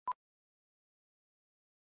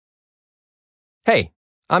Hey,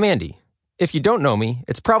 I'm Andy. If you don't know me,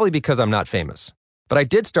 it's probably because I'm not famous. But I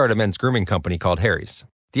did start a men's grooming company called Harry's.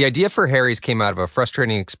 The idea for Harry's came out of a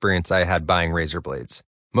frustrating experience I had buying razor blades.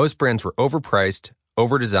 Most brands were overpriced,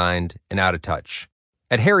 overdesigned, and out of touch.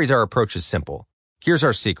 At Harry's, our approach is simple. Here's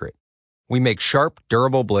our secret. We make sharp,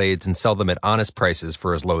 durable blades and sell them at honest prices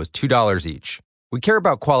for as low as $2 each. We care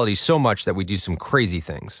about quality so much that we do some crazy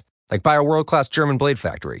things, like buy a world-class German blade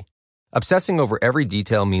factory. Obsessing over every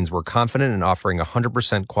detail means we're confident in offering a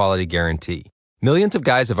 100% quality guarantee. Millions of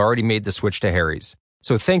guys have already made the switch to Harry's,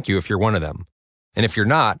 so thank you if you're one of them. And if you're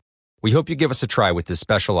not, we hope you give us a try with this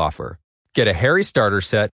special offer. Get a Harry starter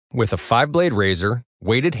set with a 5-blade razor,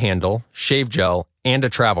 weighted handle, shave gel, and a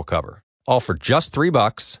travel cover. All for just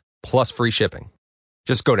 $3 plus free shipping.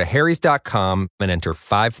 Just go to harrys.com and enter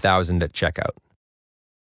 5,000 at checkout.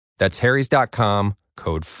 That's harrys.com,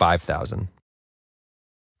 code 5,000.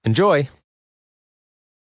 Enjoy!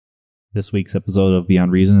 This week's episode of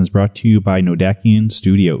Beyond Reason is brought to you by Nodakian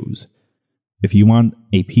Studios. If you want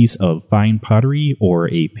a piece of fine pottery or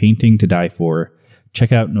a painting to die for,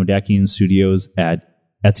 check out Nodakian Studios at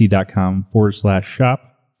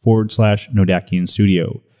etsy.com/shop/Nodakian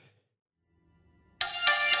Studio.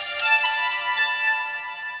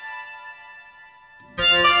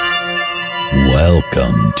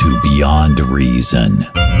 Welcome to Beyond Reason,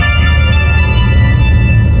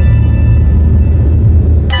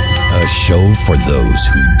 a show for those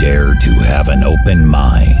who dare to have an open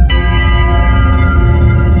mind.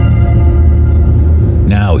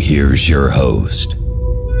 Now here's your host,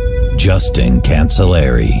 Justin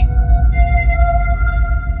Cancelleri.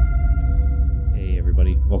 Hey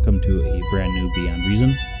everybody, welcome to a brand new Beyond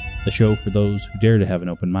Reason, the show for those who dare to have an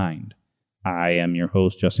open mind. I am your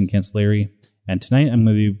host, Justin Cancelleri, and tonight I'm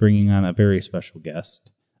going to be bringing on a very special guest.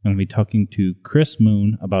 I'm going to be talking to Chris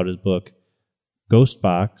Moon about his book, Ghost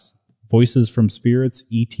Box: Voices from Spirits,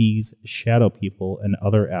 ETs, Shadow People, and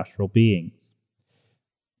Other Astral Beings.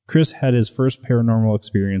 Chris had his first paranormal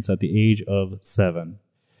experience at the age of 7.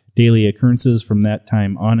 Daily occurrences from that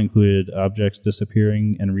time on included objects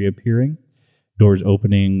disappearing and reappearing, doors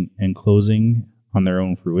opening and closing on their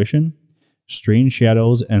own fruition, strange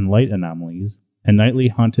shadows and light anomalies, and nightly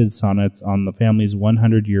haunted sonnets on the family's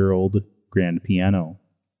 100-year-old grand piano.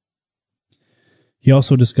 He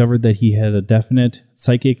also discovered that he had a definite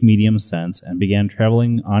psychic medium sense and began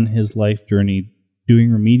traveling on his life journey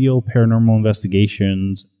doing remedial paranormal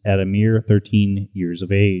investigations at a mere 13 years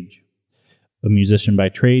of age. A musician by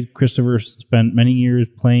trade, Christopher spent many years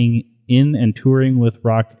playing in and touring with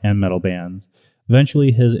rock and metal bands.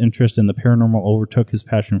 Eventually, his interest in the paranormal overtook his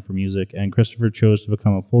passion for music, and Christopher chose to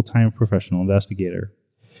become a full-time professional investigator.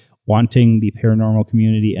 Wanting the paranormal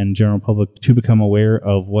community and general public to become aware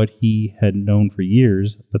of what he had known for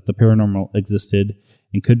years, that the paranormal existed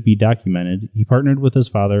and could be documented, he partnered with his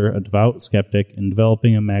father, a devout skeptic, in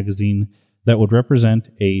developing a magazine that would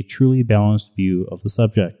represent a truly balanced view of the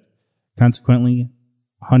subject. Consequently,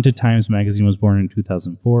 Haunted Times magazine was born in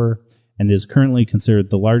 2004 and is currently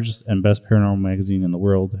considered the largest and best paranormal magazine in the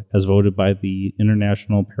world, as voted by the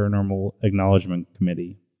International Paranormal Acknowledgement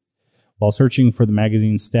Committee. While searching for the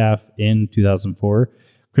magazine's staff in 2004,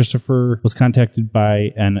 Christopher was contacted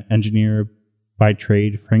by an engineer by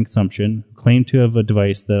trade, Frank Sumption, who claimed to have a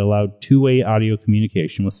device that allowed two-way audio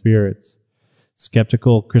communication with spirits.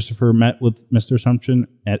 Skeptical, Christopher met with Mr. Sumption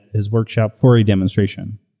at his workshop for a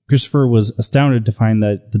demonstration. Christopher was astounded to find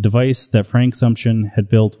that the device that Frank Sumption had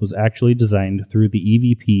built was actually designed through the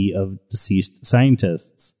EVP of deceased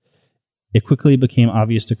scientists. It quickly became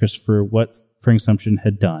obvious to Christopher what Frank Sumption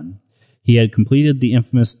had done. He had completed the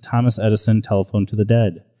infamous Thomas Edison telephone to the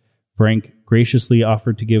dead. Frank graciously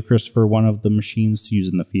offered to give Christopher one of the machines to use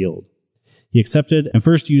in the field. He accepted and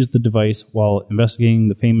first used the device while investigating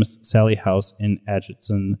the famous Sallie House in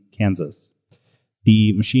Atchison, Kansas.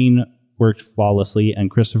 The machine worked flawlessly,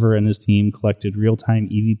 and Christopher and his team collected real-time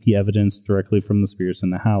EVP evidence directly from the spirits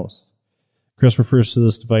in the house. Chris refers to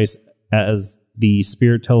this device as the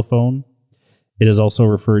spirit telephone. It is also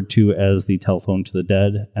referred to as the telephone to the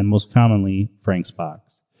dead, and most commonly, Frank's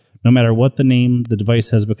box. No matter what the name, the device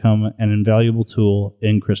has become an invaluable tool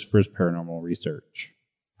in Christopher's paranormal research.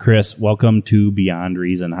 Chris, welcome to Beyond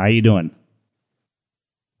Reason. How are you doing?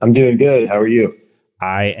 I'm doing good. How are you?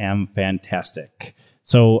 I am fantastic.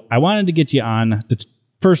 So I wanted to get you on to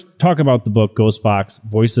first talk about the book Ghost Box: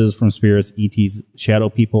 Voices from Spirits, ETs, Shadow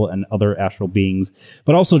People, and Other Astral Beings,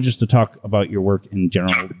 but also just to talk about your work in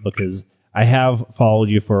general, because I have followed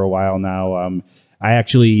you for a while now. I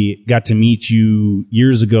actually got to meet you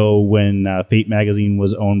years ago when Fate magazine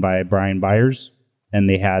was owned by Brian Byers, and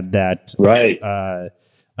they had that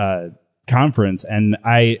conference, and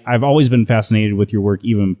I've always been fascinated with your work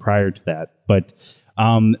even prior to that. But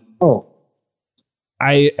the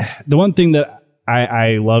one thing that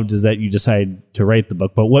I loved is that you decided to write the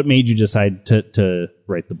book. But what made you decide to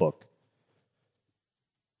write the book?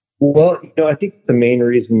 Well, I think the main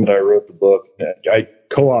reason that I wrote the book, I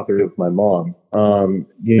co-authored it with my mom,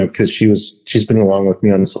 because she's been along with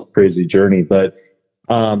me on this crazy journey. But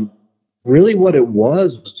really what it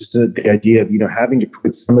was just the idea of, having to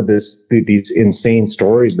put some of these insane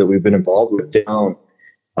stories that we've been involved with down.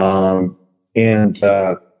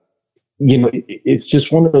 It's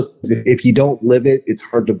just one of those, if you don't live it, it's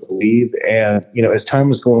hard to believe. And, as time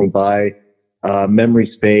was going by,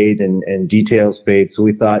 memories fade and details fade. So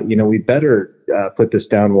we thought, we better put this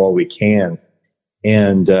down while we can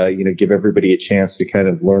and, give everybody a chance to kind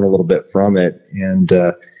of learn a little bit from it. And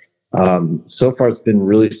so far it's been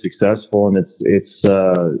really successful, and it's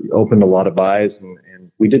opened a lot of eyes.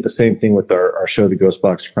 And we did the same thing with our show, The Ghost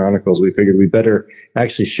Box Chronicles. We figured we better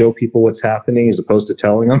actually show people what's happening as opposed to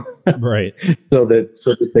telling them. Right. so that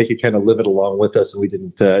they could kind of live it along with us, and we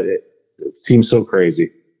didn't, it seemed so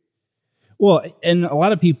crazy. Well, and a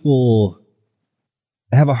lot of people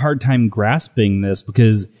have a hard time grasping this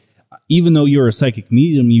because even though you're a psychic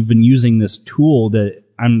medium, you've been using this tool that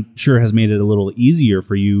I'm sure has made it a little easier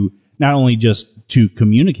for you, not only just to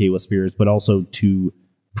communicate with spirits, but also to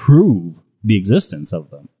prove the existence of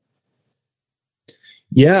them.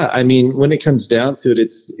 Yeah, I mean, when it comes down to it,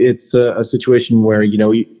 it's a situation where,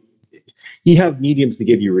 you have mediums to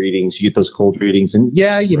give you readings, you get those cold readings, and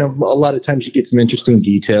a lot of times you get some interesting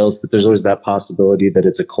details, but there's always that possibility that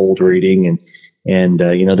it's a cold reading, and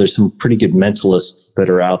there's some pretty good mentalists that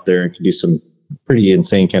are out there and can do some pretty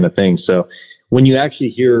insane kind of things. So when you actually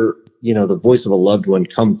hear, the voice of a loved one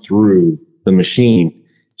come through the machine,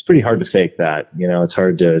 it's pretty hard to fake that. It's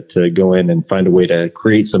hard to go in and find a way to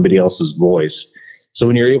create somebody else's voice. So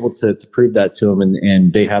when you're able to prove that to them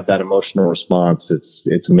and they have that emotional response,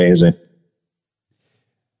 it's amazing.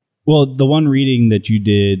 Well, the one reading that you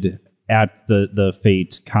did at the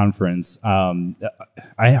Fate conference,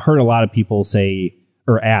 I heard a lot of people say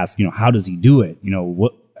or ask, how does he do it?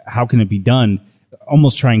 How can it be done?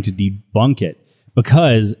 Almost trying to debunk it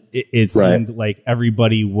because it seemed like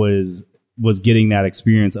everybody was getting that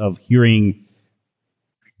experience of hearing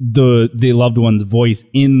the loved one's voice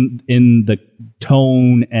in the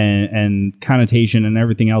tone and connotation and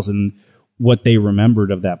everything else and what they remembered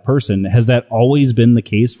of that person. Has that always been the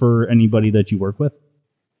case for anybody that you work with?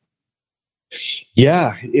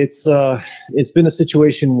 Yeah, it's been a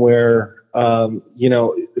situation where,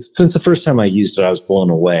 since the first time I used it, I was blown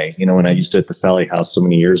away, when I used it at the Sally House so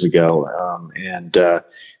many years ago, and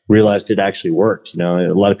realized it actually worked.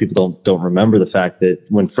 A lot of people don't remember the fact that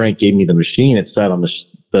when Frank gave me the machine, it sat on the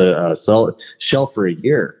shelf for a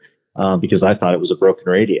year, because I thought it was a broken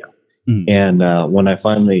radio. And when I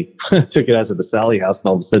finally took it out to the Sally House and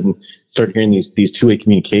all of a sudden started hearing these two-way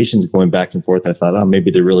communications going back and forth, I thought, oh,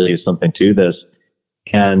 maybe there really is something to this.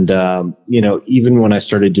 And, even when I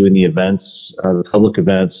started doing the events, the public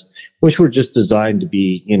events, which were just designed to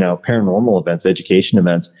be, paranormal events, education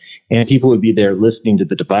events, and people would be there listening to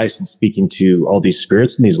the device and speaking to all these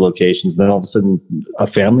spirits in these locations. Then all of a sudden a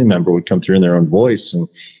family member would come through in their own voice,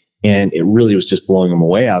 and it really was just blowing them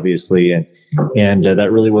away, obviously. And that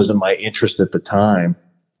really wasn't my interest at the time.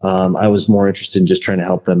 I was more interested in just trying to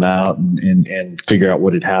help them out and figure out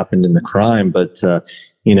what had happened in the crime. But,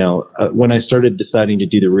 when I started deciding to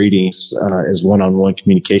do the readings, as one-on-one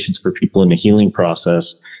communications for people in the healing process,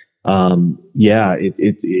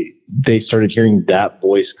 they started hearing that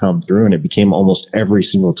voice come through, and it became almost every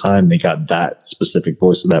single time they got that specific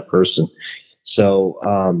voice of that person.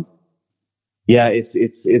 So,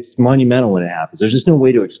 it's monumental when it happens. There's just no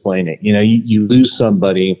way to explain it. You lose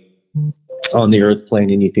somebody on the earth plane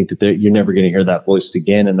and you think that you're never going to hear that voice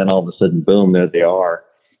again. And then all of a sudden, boom, there they are.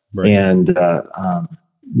 Right. And,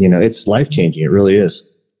 it's life changing. It really is.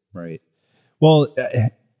 Right. Well,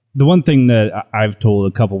 the one thing that I've told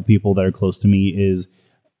a couple of people that are close to me is,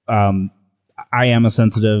 I am a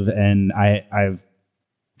sensitive, and I've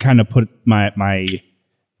kind of put my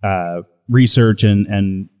research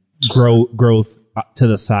and growth to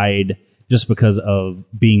the side just because of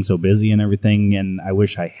being so busy and everything. And I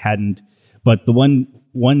wish I hadn't. But the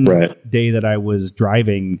one day that I was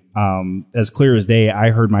driving, as clear as day,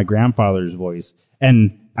 I heard my grandfather's voice.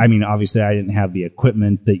 And I mean, obviously I didn't have the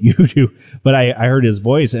equipment that you do, but I heard his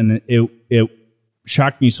voice, and it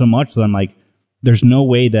shocked me so much that I'm like, there's no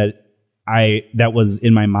way that that was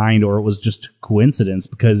in my mind, or it was just coincidence,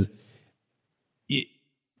 because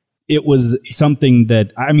it was something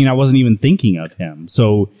that, I mean, I wasn't even thinking of him.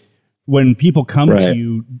 So when people come to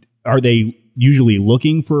you are they usually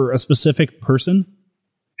looking for a specific person?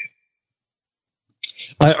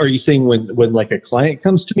 Are you saying when like a client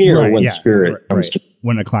comes to me, or when spirit comes to me?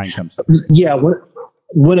 When a client comes to me. Yeah,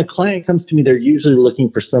 when a client comes to me, they're usually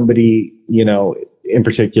looking for somebody, in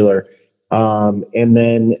particular. And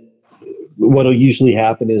then what'll usually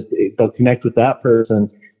happen is they'll connect with that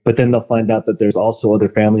person, but then they'll find out that there's also other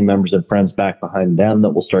family members and friends back behind them that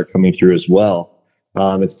will start coming through as well.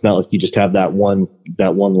 It's not like you just have that one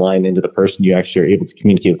line into the person. You actually are able to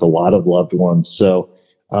communicate with a lot of loved ones. So,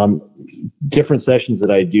 different sessions that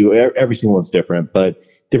I do, every single one's different, but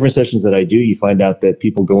different sessions that I do, you find out that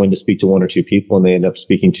people go in to speak to one or two people and they end up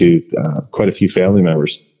speaking to quite a few family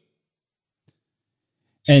members.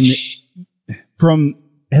 And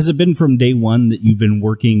has it been from day one that you've been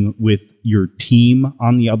working with your team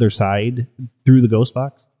on the other side through the Ghost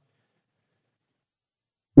Box?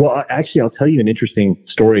 Well, actually, I'll tell you an interesting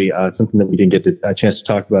story, something that we didn't get a chance to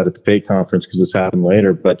talk about at the Fate conference because this happened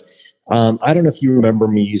later. But I don't know if you remember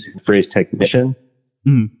me using the phrase technician.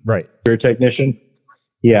 Right. Spirit technician.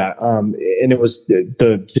 Yeah. And it was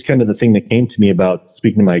just kind of the thing that came to me about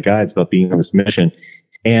speaking to my guides about being on this mission.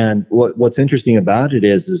 And what's interesting about it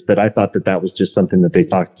is that I thought that was just something that they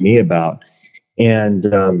talked to me about. And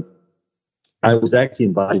I was actually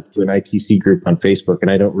invited to an ITC group on Facebook,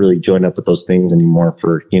 and I don't really join up with those things anymore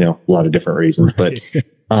for, a lot of different reasons. Right.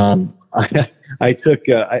 But I took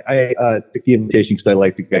the invitation because I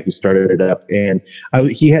liked the guy who started it up, and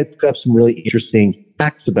he had put up some really interesting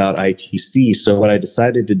facts about ITC. So what I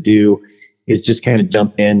decided to do is just kind of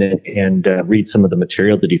jump in and read some of the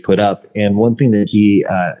material that he put up. And one thing that he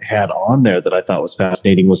had on there that I thought was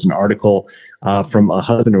fascinating was an article from a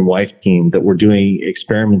husband and wife team that were doing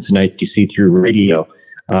experiments in ITC through radio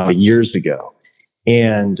years ago.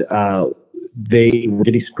 And they were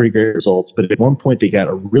getting some pretty great results. But at one point, they got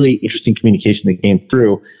a really interesting communication that came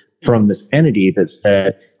through from this entity that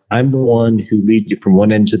said, I'm the one who leads you from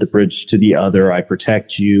one end of the bridge to the other. I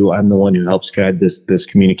protect you. I'm the one who helps guide this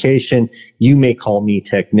communication. You may call me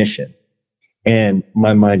technician. And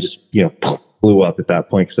my mind just, blew up at that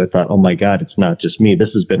point because I thought, oh my God, it's not just me. This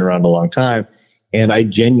has been around a long time. And I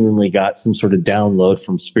genuinely got some sort of download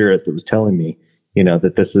from spirit that was telling me,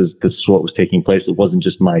 that this is what was taking place. It wasn't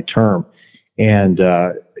just my term. And,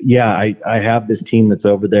 I have this team that's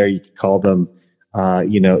over there. You could call them,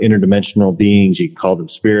 interdimensional beings. You can call them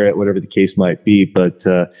spirit, whatever the case might be, but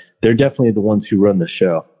they're definitely the ones who run the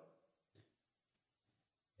show.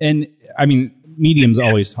 And I mean, mediums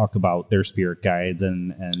always talk about their spirit guides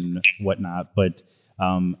and whatnot, but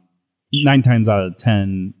 9 times out of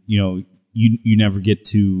 10, you never get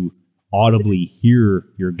to audibly hear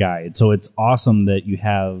your guide. So it's awesome that you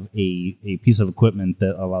have a piece of equipment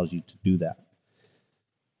that allows you to do that.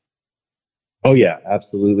 Oh yeah,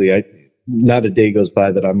 absolutely. Not a day goes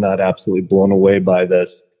by that I'm not absolutely blown away by this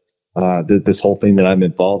whole thing that I'm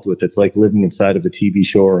involved with. It's like living inside of a TV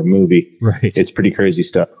show or a movie. Right. It's pretty crazy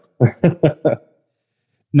stuff.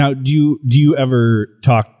 Now, do you ever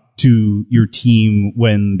talk to your team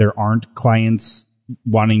when there aren't clients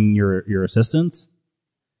wanting your assistance?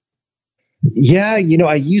 Yeah,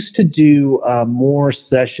 I used to do more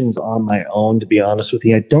sessions on my own, to be honest with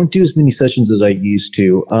you. I don't do as many sessions as I used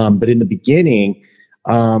to. But in the beginning,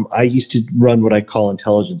 I used to run what I call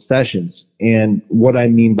intelligent sessions. And what I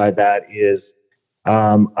mean by that is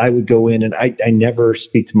I would go in and I never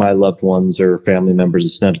speak to my loved ones or family members.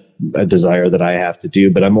 It's not a desire that I have to do,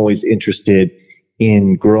 but I'm always interested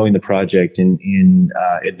in growing the project and in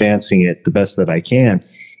advancing it the best that I can.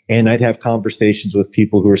 And I'd have conversations with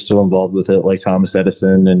people who are still involved with it, like Thomas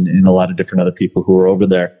Edison and a lot of different other people who are over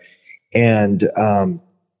there. And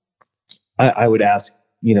I would ask,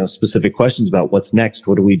 specific questions about what's next,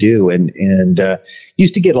 what do we do? And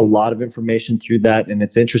used to get a lot of information through that. And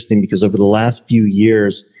it's interesting because over the last few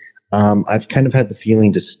years, I've kind of had the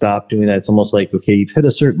feeling to stop doing that. It's almost like, okay, you've hit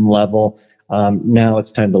a certain level. Now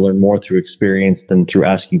it's time to learn more through experience than through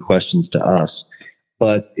asking questions to us.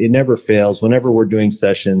 But it never fails. Whenever we're doing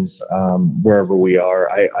sessions, wherever we are,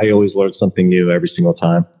 I always learn something new every single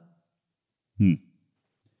time.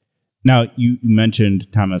 Now, you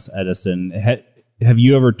mentioned Thomas Edison. Have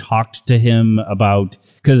you ever talked to him about,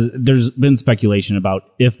 because there's been speculation about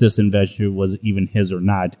if this invention was even his or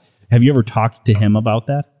not. Have you ever talked to him about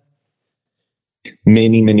that?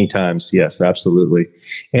 Many, many times. Yes, absolutely.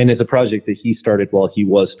 And it's a project that he started while he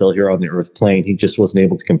was still here on the Earth plane. He just wasn't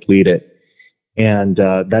able to complete it. And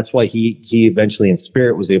that's why he eventually in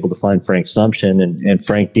spirit was able to find Frank Sumption, and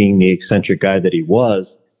Frank, being the eccentric guy that he was,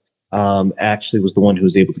 actually was the one who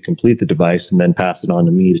was able to complete the device and then pass it on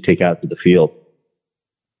to me to take out to the field.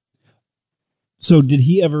 So did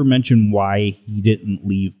he ever mention why he didn't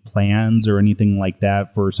leave plans or anything like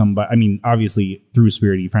that for somebody? I mean, obviously through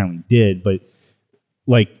spirit he finally did, but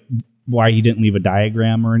like why he didn't leave a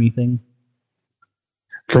diagram or anything?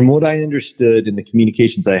 From what I understood in the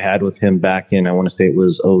communications I had with him back in, I want to say it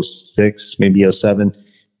was '06, maybe '07,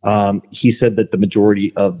 he said that the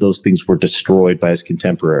majority of those things were destroyed by his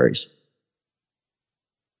contemporaries.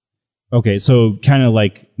 Okay, so kind of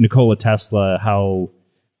like Nikola Tesla, how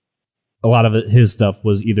a lot of his stuff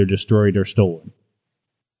was either destroyed or stolen.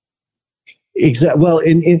 Exactly. Well,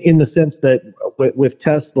 in the sense that with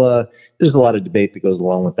Tesla, there's a lot of debate that goes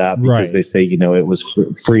along with that because Right. they say, it was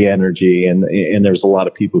free energy and there's a lot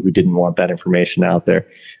of people who didn't want that information out there.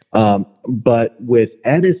 But with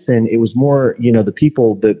Edison, it was more, the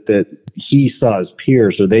people that he saw as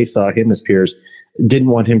peers or they saw him as peers didn't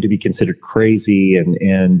want him to be considered crazy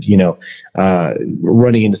and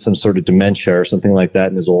running into some sort of dementia or something like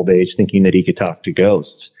that in his old age, thinking that he could talk to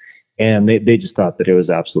ghosts. And they just thought that it was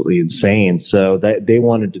absolutely insane. So they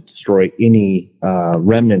wanted to destroy any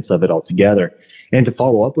remnants of it altogether. And to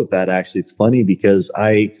follow up with that, actually, it's funny because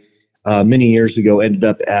I, many years ago, ended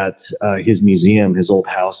up at his museum, his old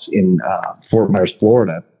house in Fort Myers,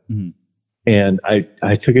 Florida. Mm-hmm. And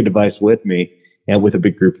I took a device with me and with a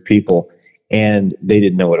big group of people. And they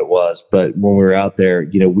didn't know what it was. But when we were out there,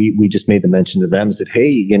 we just made the mention to them and said,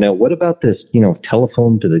 hey, what about this,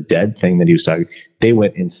 telephone to the dead thing that he was talking? They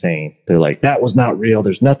went insane. They're like, that was not real.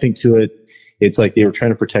 There's nothing to it. It's like they were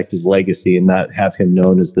trying to protect his legacy and not have him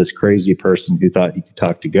known as this crazy person who thought he could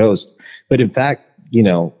talk to ghosts. But in fact, he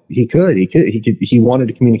wanted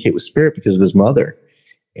to communicate with spirit because of his mother.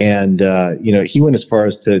 And, he went as far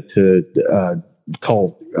as to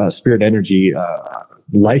call spirit energy,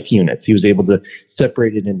 life units. He was able to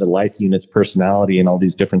separate it into life units, personality, and all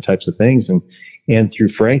these different types of things. And through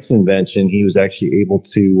Frank's invention, he was actually able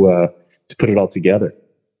to put it all together.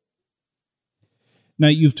 Now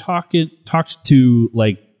you've talked to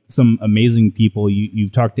like some amazing people.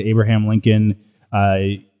 You've talked to Abraham Lincoln,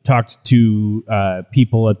 talked to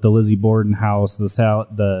people at the Lizzie Borden house, the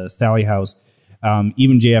Sally house,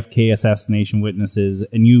 even JFK assassination witnesses.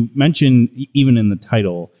 And you mentioned even in the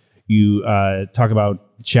title, you talk about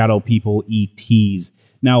shadow people, ETs.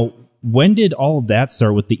 Now, when did all of that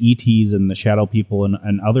start with the ETs and the shadow people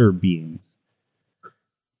and other beings?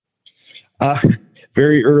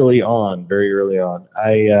 Very early on.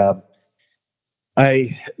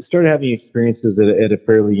 I started having experiences at a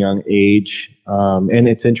fairly young age. And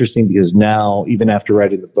it's interesting because now, even after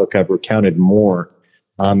writing the book, I've recounted more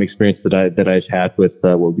experience that I've had with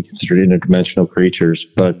what we consider interdimensional creatures.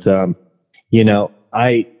 But,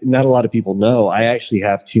 not a lot of people know, I actually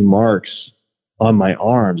have 2 marks on my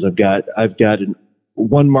arms. I've got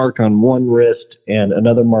one mark on one wrist and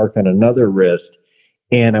another mark on another wrist.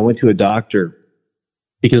 And I went to a doctor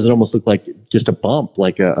because it almost looked like just a bump,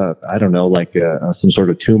 like some sort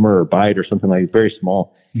of tumor or bite or something like very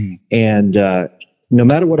small. Mm. And, no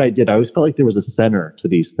matter what I did, I always felt like there was a center to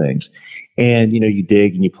these things. And, you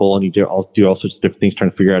dig and you pull and you do all sorts of different things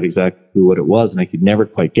trying to figure out exactly what it was. And I could never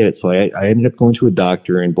quite get it. So I ended up going to a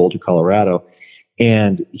doctor in Boulder, Colorado,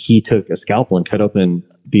 and he took a scalpel and cut open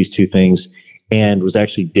these 2 things and was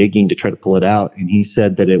actually digging to try to pull it out. And he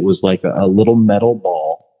said that it was like a little metal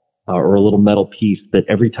ball or a little metal piece that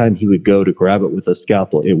every time he would go to grab it with a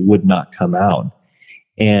scalpel, it would not come out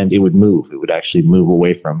and it would move. It would actually move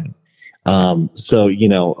away from him. So,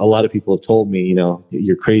 a lot of people have told me,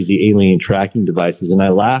 your crazy alien tracking devices, and I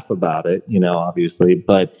laugh about it, obviously,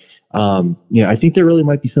 but, I think there really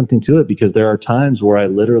might be something to it because there are times where I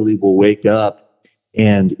literally will wake up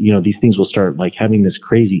and, these things will start like having this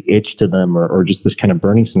crazy itch to them or just this kind of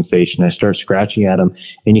burning sensation. I start scratching at them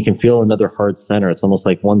and you can feel another hard center. It's almost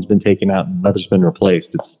like one's been taken out and another's been replaced.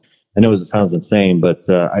 I know it sounds insane, but,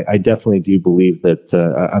 I definitely do believe that,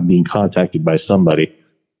 I'm being contacted by somebody.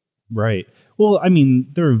 Right. Well, I mean,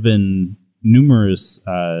 there have been numerous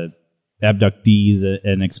abductees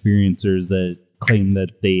and experiencers that claim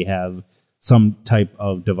that they have some type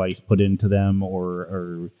of device put into them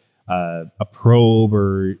or a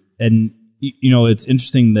probe and it's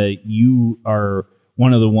interesting that you are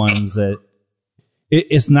one of the ones that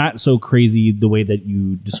it's not so crazy the way that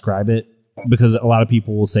you describe it, because a lot of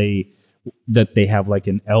people will say that they have like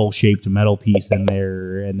an L-shaped metal piece in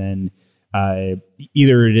there and then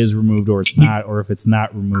either it is removed or it's not, or if it's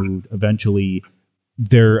not removed, eventually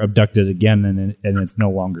they're abducted again and it's no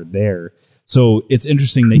longer there. So it's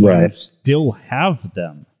interesting that you still have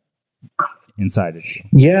them inside of you.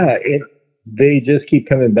 Yeah, they just keep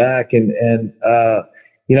coming back, and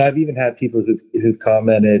I've even had people who've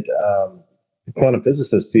commented quantum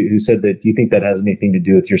physicist who said that, do you think that has anything to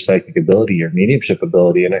do with your psychic ability or mediumship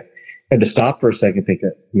ability? And I had to stop for a second and think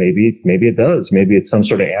that maybe it does. Maybe it's some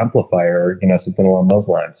sort of amplifier, something along those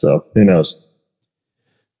lines. So who knows?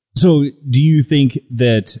 So do you think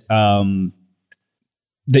that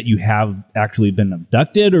that you have actually been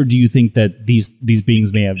abducted, or do you think that these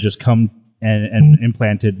beings may have just come and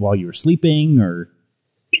implanted while you were sleeping? Or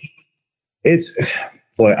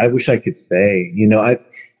I wish I could say.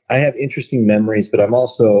 I have interesting memories, but I'm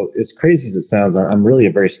also, as crazy as it sounds, I'm really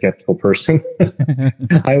a very skeptical person.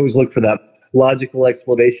 I always look for that logical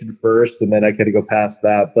explanation first, and then I kind of go past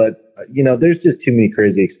that. But, there's just too many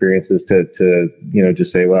crazy experiences to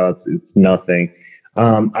just say, well, it's nothing.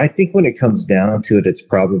 I think when it comes down to it, it's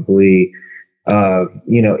probably,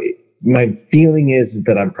 my feeling is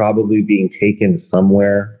that I'm probably being taken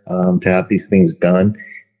somewhere to have these things done,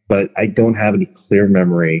 but I don't have any clear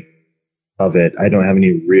memory of it. I don't have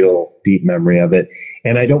any real deep memory of it.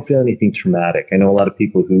 And I don't feel anything traumatic. I know a lot of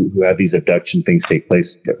people who have these abduction things take place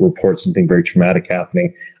that report something very traumatic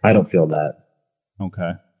happening. I don't feel that.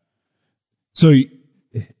 Okay. So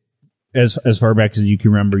as far back as you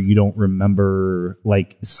can remember, you don't remember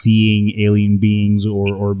like seeing alien beings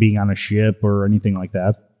or being on a ship or anything like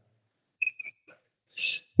that?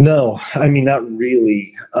 No, I mean, not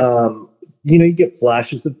really. You get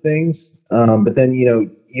flashes of things, but then,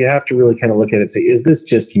 you have to really kind of look at it and say, is this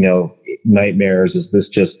just, nightmares? Is this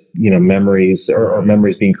just, memories or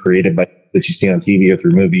memories being created by that you see on TV or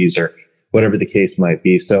through movies or whatever the case might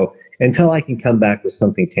be? So until I can come back with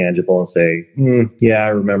something tangible and say, yeah, I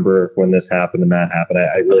remember when this happened and that happened,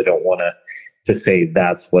 I really don't want to say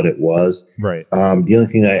that's what it was. Right. The only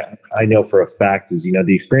thing I know for a fact is,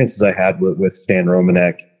 the experiences I had with Stan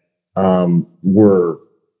Romanek were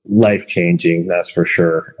life-changing, that's for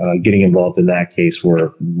sure. Getting involved in that case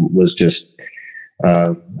was just,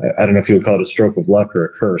 I don't know if you would call it a stroke of luck or a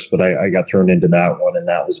curse, but I got thrown into that one, and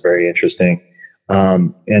that was very interesting.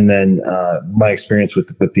 And then my experience with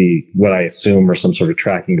the what I assume are some sort of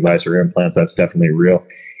tracking device or implants, that's definitely real.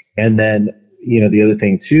 And then, the other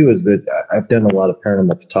thing too is that I've done a lot of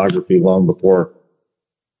paranormal photography long before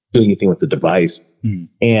doing anything with the device.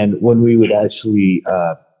 And when we would actually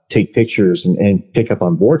take pictures and pick up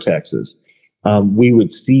on vortexes, we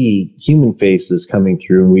would see human faces coming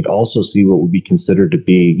through, and we'd also see what would be considered to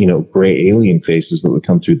be, gray alien faces that would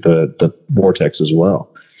come through the vortex as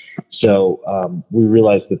well. So we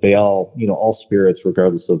realized that they all spirits,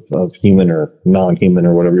 regardless of human or non-human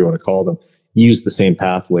or whatever you want to call them, use the same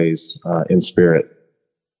pathways in spirit.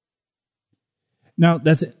 Now,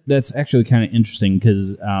 that's actually kind of interesting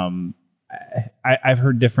because I've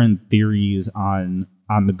heard different theories on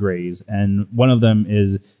the Greys, and one of them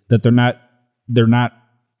is that they're not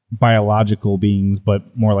biological beings,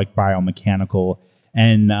 but more like biomechanical.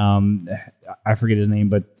 And I forget his name,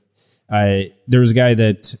 but there was a guy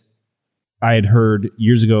that I had heard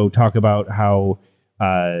years ago talk about how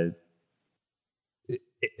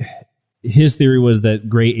his theory was that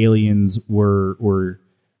gray aliens were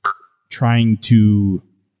trying to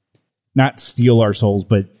not steal our souls,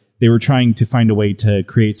 but they were trying to find a way to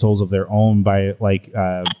create souls of their own by like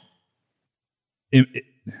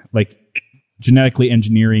genetically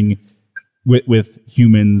engineering with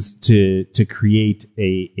humans to create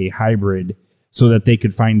a hybrid so that they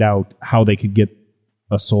could find out how they could get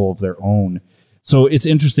a soul of their own. So it's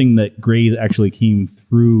interesting that Greys actually came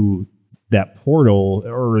through that portal,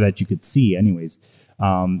 or that you could see anyways.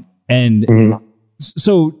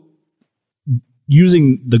 So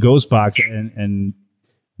using the ghost box and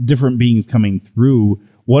different beings coming through,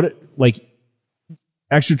 what like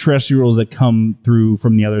extraterrestrials that come through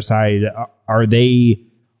from the other side, are they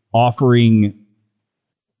offering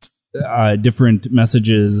different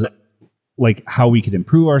messages like how we could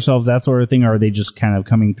improve ourselves, that sort of thing? Or are they just kind of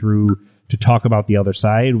coming through to talk about the other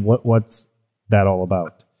side? What's that all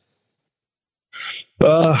about?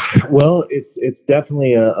 Well, it's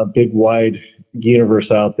definitely a big, wide universe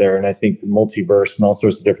out there, and I think the multiverse and all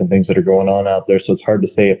sorts of different things that are going on out there. So it's hard to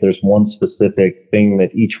say if there's one specific thing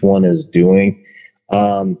that each one is doing.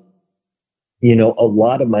 A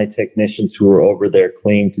lot of my technicians who are over there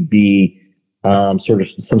claim to be some sort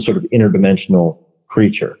of interdimensional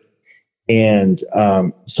creature. And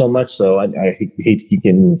so much so, I hate to keep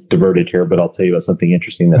getting diverted here, but I'll tell you about something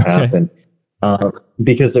interesting that happened.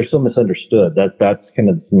 Because they're so misunderstood. That's kind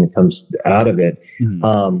of the thing that comes out of it.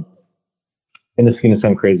 Mm-hmm. And this is going to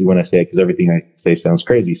sound crazy when I say it, because everything I say sounds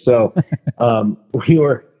crazy. So we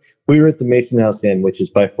were at the Mason House Inn, which is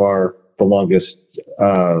by far the longest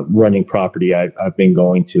running property I've been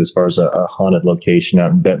going to as far as a haunted location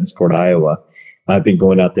out in Bentonsport, Iowa. I've been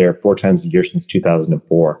going out there 4 times a year since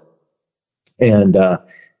 2004. And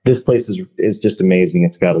this place is just amazing.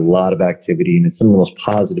 It's got a lot of activity, and it's some of the most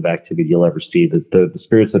positive activity you'll ever see. The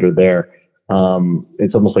spirits that are there,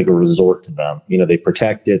 it's almost like a resort to them. You know, they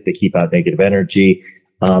protect it, they keep out negative energy,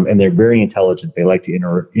 and they're very intelligent. They like to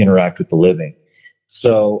interact with the living.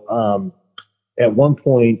 So at one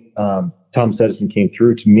point, Thomas Edison came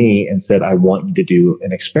through to me and said, "I want you to do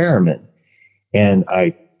an experiment." And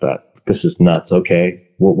I thought, this is nuts. Okay,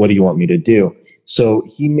 what do you want me to do? So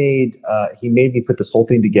he made me put this whole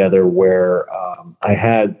thing together where I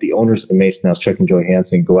had the owners of the Mason House, Chuck and Joy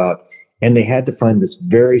Hansen, go out, and they had to find this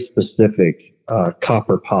very specific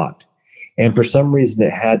copper pot. And for some reason,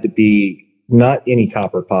 it had to be not any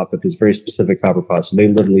copper pot, but this very specific copper pot. So they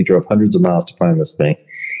literally drove hundreds of miles to find this thing.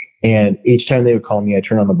 And each time they would call me, I'd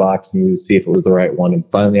turn on the box and we would see if it was the right one. And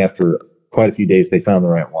finally, after quite a few days, they found the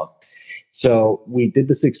right one. So we did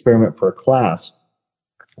this experiment for a class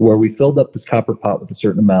where we filled up this copper pot with a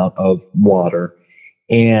certain amount of water.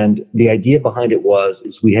 And the idea behind it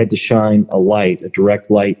is we had to shine a direct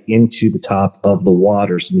light into the top of the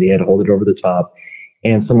water. Somebody had to hold it over the top,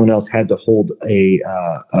 and someone else had to hold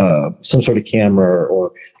some sort of camera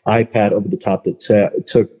or iPad over the top that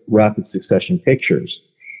took rapid succession pictures.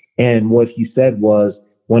 And what he said was,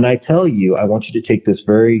 when I tell you, I want you to take this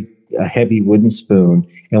very heavy wooden spoon,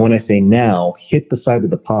 and when I say now, hit the side of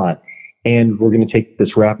the pot, and we're going to take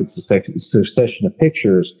this rapid succession of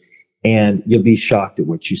pictures, and you'll be shocked at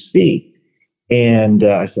what you see. And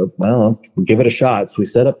I said, well, we'll give it a shot. So we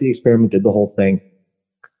set up the experiment, did the whole thing,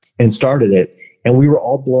 and started it. And we were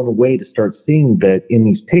all blown away to start seeing that in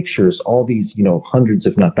these pictures, all these, hundreds,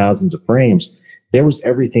 if not thousands of frames, there was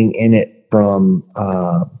everything in it from,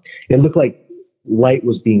 it looked like light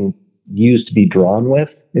was being used to be drawn with,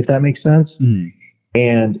 if that makes sense. Mm.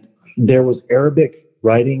 And there was Arabic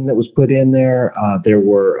writing that was put in there. There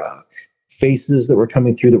were faces that were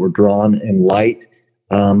coming through that were drawn in light.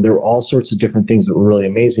 There were all sorts of different things that were really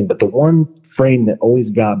amazing. But the one frame that always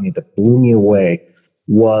got me, that blew me away,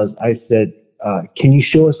 was I said, can you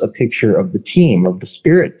show us a picture of the team, of the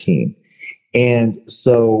spirit team? And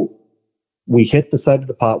so we hit the side of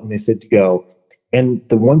the pot when they said to go. And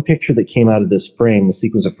the one picture that came out of this frame, the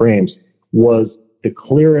sequence of frames, was the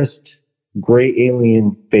clearest gray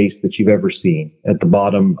alien face that you've ever seen at the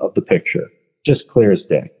bottom of the picture. Just clear as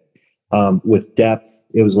day. With depth,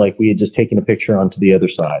 it was like we had just taken a picture onto the other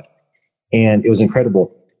side. And it was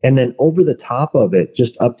incredible. And then over the top of it,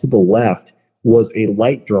 just up to the left, was a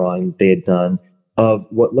light drawing they had done of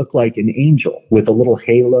what looked like an angel with a little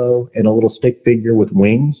halo and a little stick figure with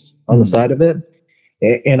wings on the side of it.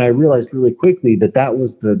 And I realized really quickly that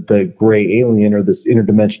was the gray alien, or this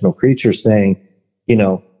interdimensional creature, saying,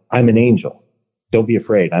 I'm an angel. Don't be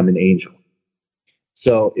afraid. I'm an angel.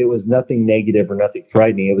 So it was nothing negative or nothing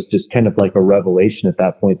frightening. It was just kind of like a revelation at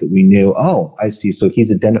that point that we knew, oh, I see. So he's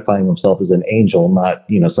identifying himself as an angel, not,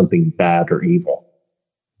 something bad or evil.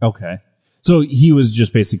 Okay. So he was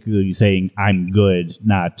just basically saying, I'm good,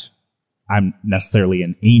 not I'm necessarily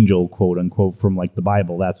an angel, quote unquote, from like the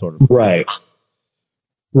Bible, that sort of thing. Right.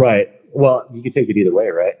 Right. Well, you can take it either way,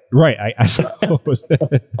 right? Right. I suppose.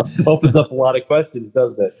 Opens up a lot of questions,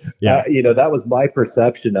 doesn't it? Yeah. That was my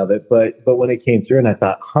perception of it. But when it came through, and I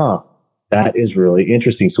thought, that is really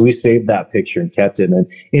interesting. So we saved that picture and kept it. And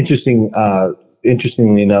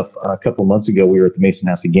interestingly enough, a couple of months ago, we were at the Mason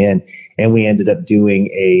House again, and we ended up doing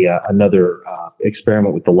another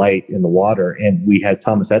experiment with the light in the water, and we had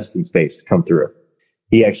Thomas Edison's face come through.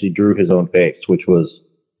 He actually drew his own face, which was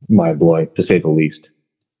mind-blowing, to say the least.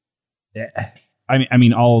 Yeah. I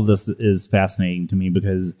mean, all of this is fascinating to me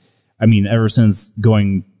because, ever since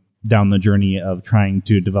going down the journey of trying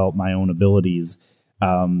to develop my own abilities,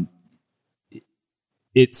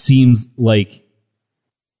 it seems like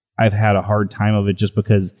I've had a hard time of it just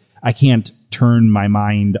because I can't turn my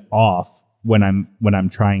mind off when I'm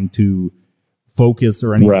trying to focus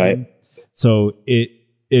or anything. Right. So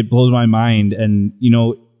it blows my mind. And,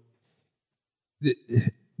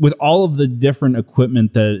 with all of the different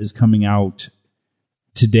equipment that is coming out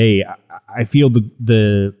today, I feel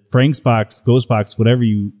the Frank's box, Ghost box, whatever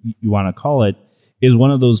you want to call it, is one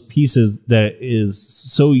of those pieces that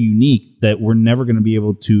is so unique that we're never going to be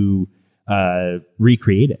able to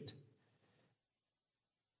recreate it.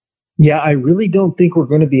 Yeah, I really don't think we're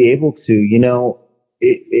going to be able to.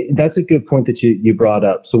 That's a good point that you brought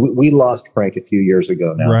up. So we lost Frank a few years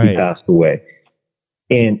ago now. Right. He passed away.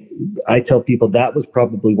 And I tell people that was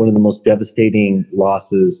probably one of the most devastating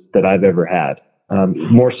losses that I've ever had,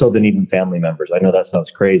 more so than even family members. I know that sounds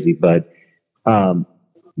crazy, but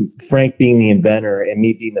Frank being the inventor and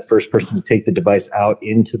me being the first person to take the device out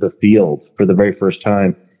into the field for the very first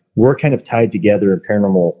time we're kind of tied together in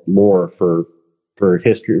paranormal lore for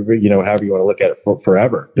history, you know, however you want to look at it, for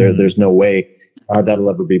forever. There's no way that'll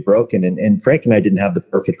ever be broken. And Frank and I didn't have the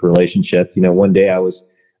perfect relationship. You know, one day I was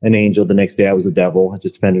an angel, the next day I was a devil. It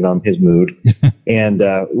just depended on his mood. And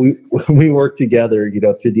we worked together, you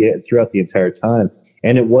know, throughout the entire time.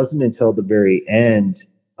 And it wasn't until the very end,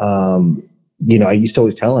 you know, I used to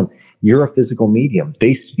always tell him, you're a physical medium.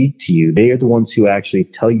 They speak to you. They are the ones who actually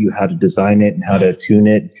tell you how to design it and how to tune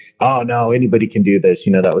it. Oh, no, anybody can do this.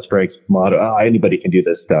 You know, that was Frank's motto. Oh, anybody can do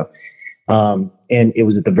this stuff. And it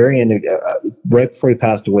was at the very end, right before he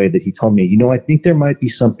passed away, that he told me, you know, I think there might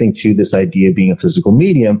be something to this idea of being a physical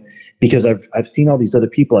medium, because I've seen all these other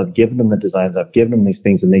people. I've given them the designs. I've given them these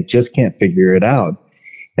things, and they just can't figure it out.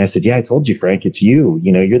 And I said, yeah, I told you, Frank, it's you.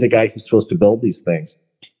 You know, you're the guy who's supposed to build these things.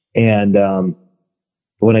 And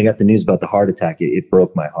when I got the news about the heart attack, it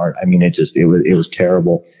broke my heart. I mean, it was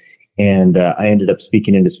terrible. And I ended up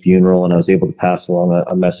speaking at his funeral, and I was able to pass along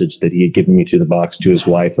a message that he had given me through the box to his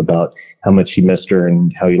wife about how much he missed her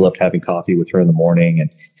and how he loved having coffee with her in the morning, and,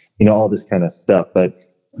 you know, all this kind of stuff. But,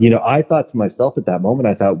 you know, I thought to myself at that moment,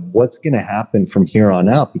 I thought, what's going to happen from here on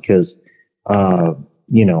out? Because,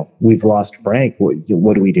 you know, we've lost Frank. What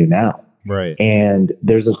do we do now? Right. And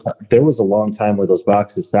there was a long time where those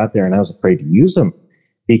boxes sat there, and I was afraid to use them,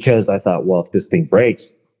 because I thought, well, if this thing breaks,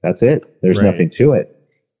 that's it. There's nothing to it.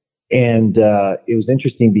 And it was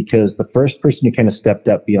interesting because the first person who kind of stepped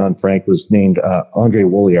up beyond Frank was named Andre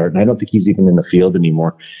Woolyard, and I don't think he's even in the field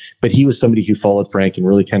anymore. But he was somebody who followed Frank and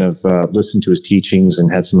really kind of listened to his teachings and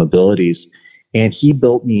had some abilities. And he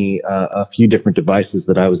built me a few different devices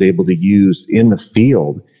that I was able to use in the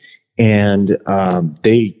field, and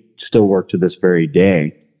they still work to this very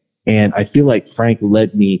day. And I feel like Frank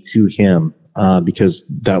led me to him, because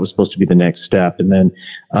that was supposed to be the next step. And then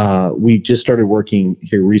we just started working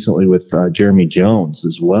here recently with Jeremy Jones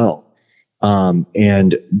as well.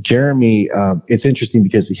 And Jeremy, it's interesting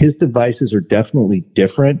because his devices are definitely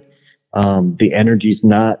different. The energy's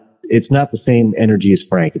it's not the same energy as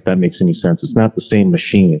Frank, if that makes any sense. It's not the same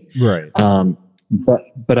machine. Right.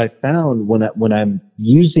 But I found when I'm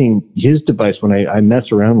using his device, when I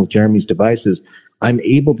mess around with Jeremy's devices, I'm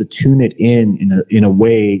able to tune it in a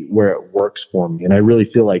way where it works for me. And I really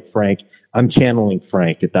feel like I'm channeling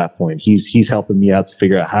Frank at that point. He's helping me out to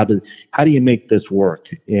figure out how do you make this work?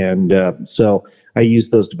 And, so I use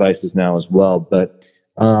those devices now as well. But,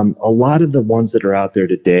 a lot of the ones that are out there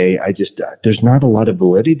today, there's not a lot of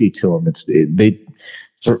validity to them.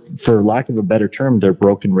 For lack of a better term, they're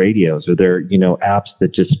broken radios, or they're, you know, apps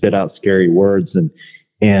that just spit out scary words.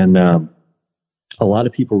 And a lot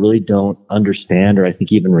of people really don't understand, or I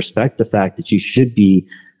think even respect, the fact that you should be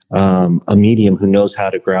a medium who knows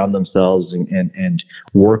how to ground themselves and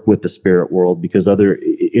work with the spirit world, because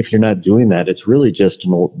if you're not doing that, it's really just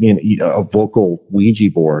a vocal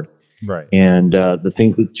Ouija board. Right. And the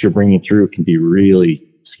things that you're bringing through can be really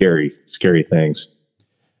scary things.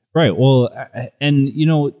 Right. Well, and, you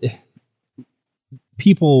know,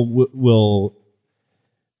 people will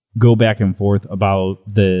go back and forth about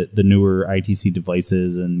the newer ITC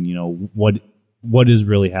devices, and, you know, what is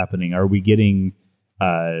really happening. Are we getting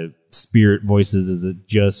spirit voices? Is it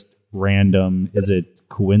just random? Is it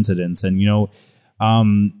coincidence? And, you know,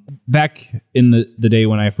 back in the day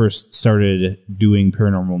when I first started doing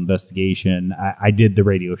paranormal investigation, I did the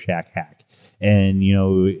Radio Shack hack, and, you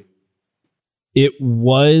know, it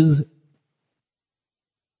was,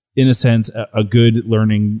 in a sense, a good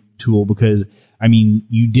learning tool, because, I mean,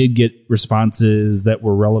 you did get responses that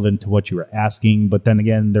were relevant to what you were asking, but then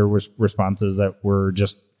again, there were responses that were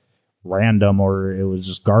just random, or it was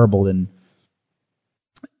just garbled, and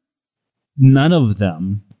none of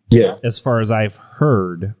them, as far as I've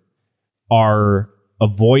heard, are a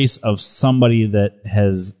voice of somebody that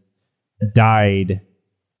has died,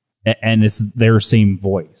 and it's their same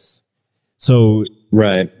voice. So,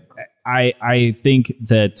 right. I think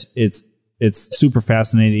that it's super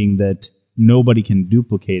fascinating that nobody can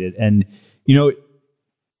duplicate it. And, you know,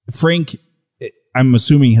 Frank, I'm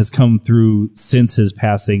assuming, has come through since his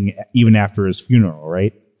passing, even after his funeral,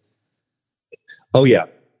 right? Oh, yeah.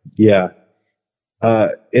 Yeah.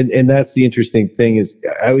 And that's the interesting thing is,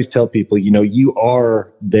 I always tell people, you know, you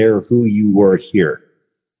are there who you were here.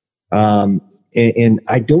 And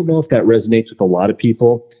I don't know if that resonates with a lot of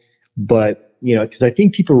people, but, you know, because I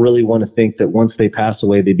think people really want to think that once they pass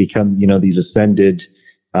away, they become, you know, these ascended,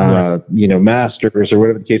 you know, masters or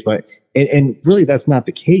whatever the case might. And really, that's not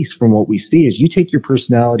the case. From what we see, is you take your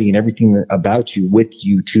personality and everything about you with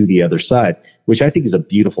you to the other side, which I think is a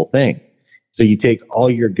beautiful thing. So you take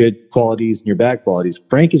all your good qualities and your bad qualities.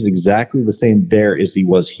 Frank is exactly the same there as he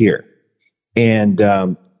was here. And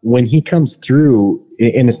when he comes through,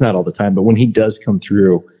 and it's not all the time, but when he does come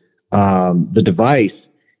through the device,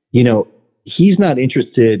 you know, he's not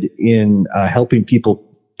interested in helping people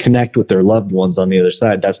connect with their loved ones on the other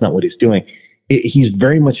side. That's not what he's doing. He's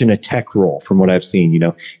very much in a tech role from what I've seen. You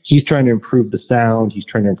know, he's trying to improve the sound. He's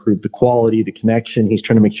trying to improve the quality, the connection. He's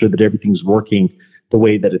trying to make sure that everything's working the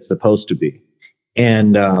way that it's supposed to be.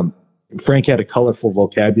 And Frank had a colorful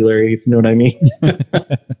vocabulary, if you know what I mean,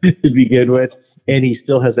 to begin with. And he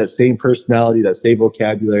still has that same personality, that same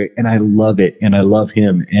vocabulary. And I love it. And I love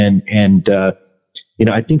him. And you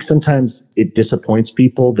know, I think sometimes it disappoints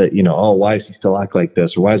people that, you know, oh, why does he still act like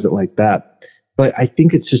this? Or why is it like that? But I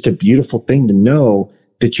think it's just a beautiful thing to know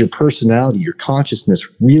that your personality, your consciousness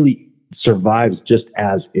really survives just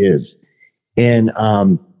as is. And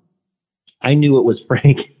I knew it was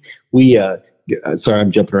Frank. Sorry,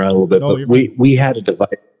 I'm jumping around a little bit, but we had a device.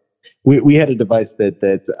 We had a device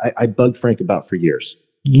that I bugged Frank about for years.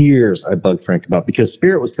 I bugged Frank about because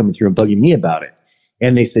Spirit was coming through and bugging me about it.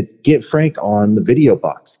 And they said, get Frank on the video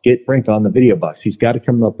box. Get Frank on the video box. He's got to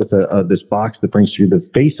come up with this box that brings through the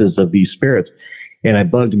faces of these spirits. And I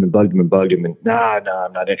bugged him and bugged him and bugged him. And no,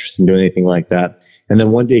 I'm not interested in doing anything like that. And then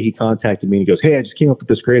one day he contacted me and he goes, hey, I just came up with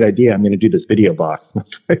this great idea. I'm going to do this video box.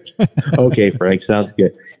 Okay, Frank, sounds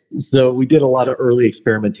good. So we did a lot of early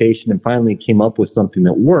experimentation and finally came up with something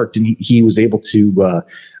that worked. And he was able to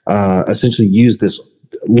essentially use this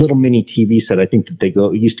little mini TV set. I think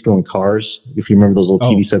that used to go in cars. If you remember those little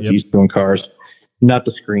TV sets that used to go in cars, not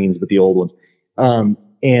the screens, but the old ones.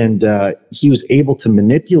 And he was able to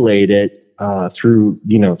manipulate it through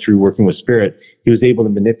working with Spirit. He was able to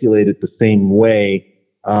manipulate it the same way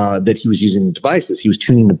that he was using the devices. He was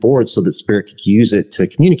tuning the board so that Spirit could use it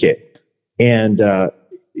to communicate. And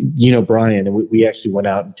you know, Brian, and we actually went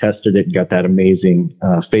out and tested it and got that amazing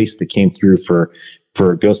face that came through for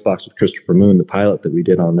Ghostbox with Christopher Moon, the pilot that we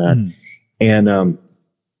did on that. And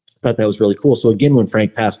thought that was really cool. So again, when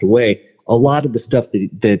Frank passed away, a lot of the stuff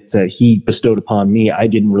that he bestowed upon me, I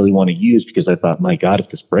didn't really want to use because I thought, my God, if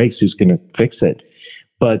this breaks, who's going to fix it?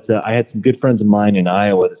 But I had some good friends of mine in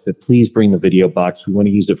Iowa that said, please bring the video box. We want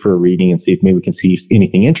to use it for a reading and see if maybe we can see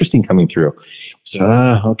anything interesting coming through. So,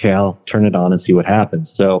 okay, I'll turn it on and see what happens.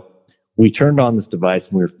 So we turned on this device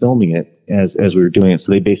and we were filming it as we were doing it.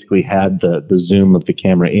 So they basically had the zoom of the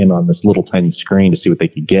camera in on this little tiny screen to see what they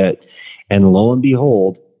could get. And lo and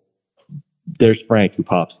behold, there's Frank who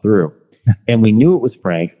pops through. And we knew it was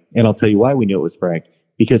Frank. And I'll tell you why we knew it was Frank.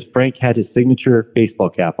 Because Frank had his signature baseball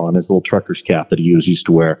cap on, his little trucker's cap that he used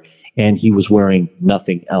to wear. And he was wearing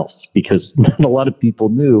nothing else because not a lot of people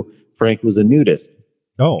knew Frank was a nudist.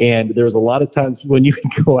 Oh. And there was a lot of times when you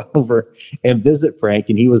could go over and visit Frank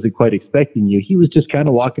and he wasn't quite expecting you. He was just kind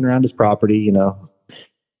of walking around his property, you know,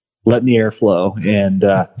 letting the air flow. And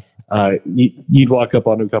you'd walk up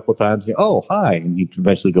on him a couple of times and, oh, hi. And you'd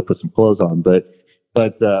eventually go put some clothes on.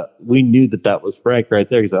 But we knew that was Frank right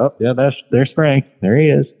there. He's like, oh, yeah, there's Frank. There he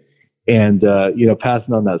is. And, you know,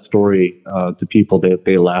 passing on that story to people,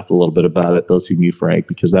 they laughed a little bit about it, those who knew Frank,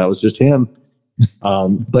 because that was just him.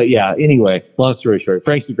 But yeah, anyway, long story short,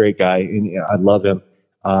 Frank's a great guy and I love him.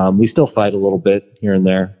 We still fight a little bit here and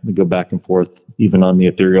there. We go back and forth, even on the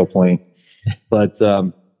ethereal plane. But,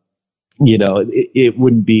 you know, it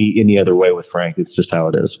wouldn't be any other way with Frank. It's just how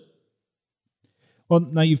it is. Well,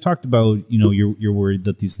 now you've talked about, you know, you're worried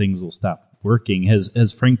that these things will stop working.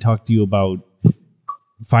 Has Frank talked to you about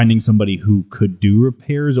finding somebody who could do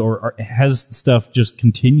repairs, or has stuff just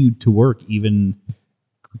continued to work even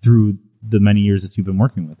through the many years that you've been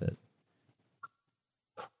working with it?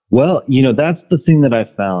 Well, you know, that's the thing that I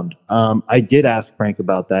found. I did ask Frank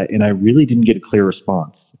about that, and I really didn't get a clear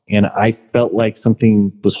response. And I felt like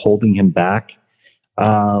something was holding him back.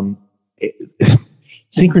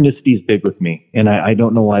 Synchronicity is big with me, and I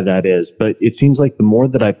don't know why that is, but it seems like the more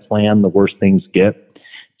that I plan, the worse things get.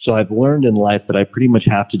 So I've learned in life that I pretty much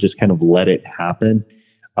have to just kind of let it happen.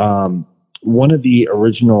 One of the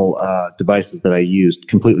original devices that I used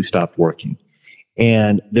completely stopped working.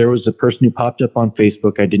 And there was a person who popped up on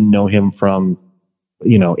Facebook. I didn't know him from,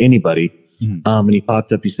 you know, anybody. Mm-hmm. And he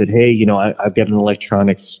popped up. He said, hey, you know, I've got an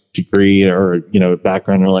electronics degree or, you know,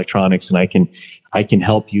 background in electronics, and I can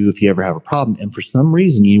help you if you ever have a problem. And for some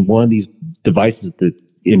reason, you need one of these devices that's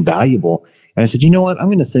invaluable. And I said, you know what? I'm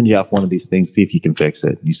going to send you off one of these things, see if you can fix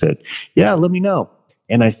it. And he said, yeah, let me know.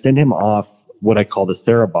 And I sent him off what I call the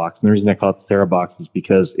Sarah box. And the reason I call it the Sarah box is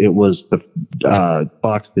because it was the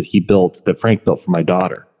box that he built, that Frank built for my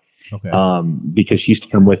daughter. Okay. Because she used to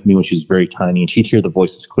come with me when she was very tiny, and she'd hear the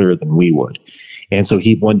voices clearer than we would. And so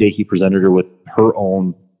one day he presented her with her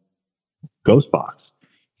own ghost box,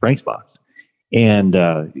 Frank's box. And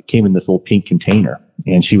it came in this little pink container.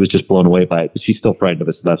 and she was just blown away by it. But she's still frightened of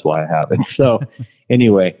it, so that's why I have it. So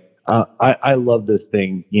anyway, I love this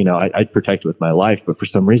thing. You know, I'd protect it with my life, but for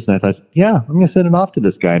some reason I thought, yeah, I'm going to send it off to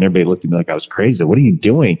this guy. And everybody looked at me like I was crazy. What are you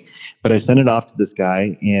doing? But I sent it off to this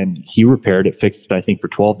guy, and he repaired it, fixed it, I think, for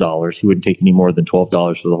 $12. He wouldn't take any more than $12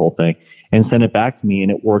 for the whole thing, and sent it back to me, and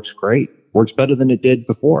it works great. Works better than it did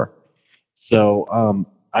before. So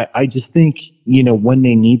I just think, you know, when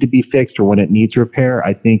they need to be fixed or when it needs repair,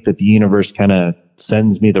 I think that the universe kind of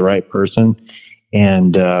sends me the right person,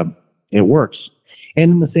 and it works. And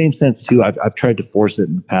in the same sense, too, I've tried to force it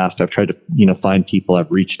in the past. I've tried to, you know, find people. I've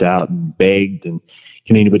reached out and begged, and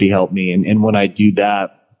can anybody help me? And when I do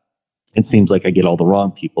that, it seems like I get all the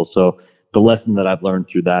wrong people. So the lesson that I've learned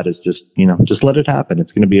through that is just, you know, just let it happen.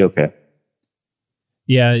 It's going to be okay.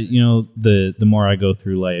 Yeah, you know, the more I go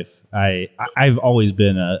through life, I've always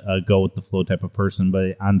been a go with the flow type of person,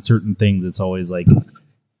 but on certain things, it's always like,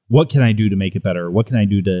 what can I do to make it better? What can I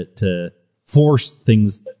do to force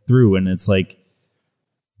things through? And it's like,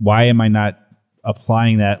 why am I not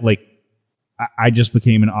applying that? Like, I just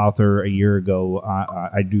became an author a year ago.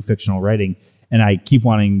 I do fictional writing, and I keep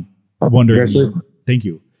wondering. Thank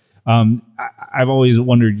you. I've always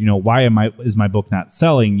wondered, you know, why is my book not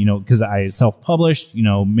selling? You know, because I self-published. You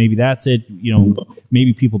know, maybe that's it. You know,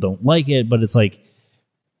 maybe people don't like it, but it's like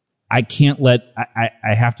I can't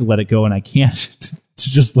I have to let it go, and I can't to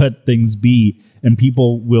just let things be, and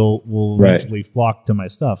people will eventually flock to my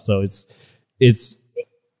stuff. So it's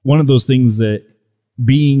one of those things that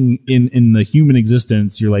being in the human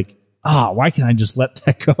existence, you're like, why can't I just let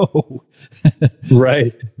that go?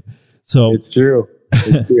 Right. So it's true.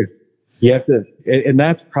 It's true. You have to, and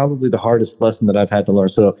that's probably the hardest lesson that I've had to learn.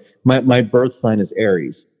 So my birth sign is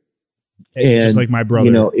Aries, and just like my brother.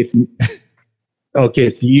 You know,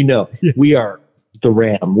 okay, so you know, we are the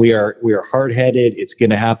Ram. We are hard headed. It's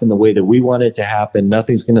going to happen the way that we want it to happen.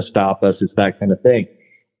 Nothing's going to stop us. It's that kind of thing.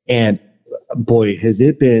 And boy, has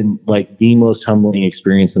it been like the most humbling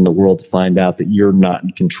experience in the world to find out that you're not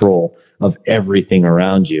in control of everything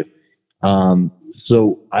around you.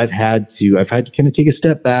 So I've had to kind of take a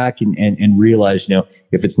step back and realize, you know,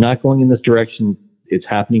 if it's not going in this direction, it's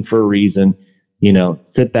happening for a reason. You know,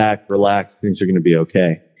 sit back, relax, things are going to be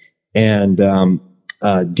okay. And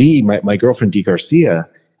Dee, my girlfriend Dee Garcia,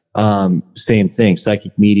 same thing,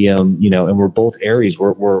 psychic medium, you know, and we're both Aries.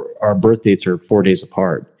 Our birth dates are 4 days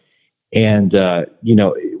apart. And, you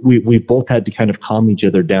know, we both had to kind of calm each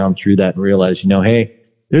other down through that and realize, you know, hey,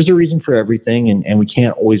 there's a reason for everything, and we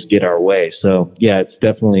can't always get our way. So yeah, it's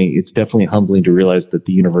definitely humbling to realize that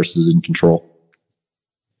the universe is in control.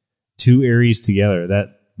 Two Aries together,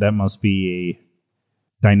 that must be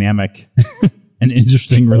a dynamic and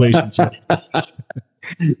interesting relationship.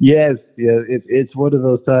 Yes, yeah, it's one of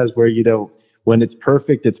those times where, you know, when it's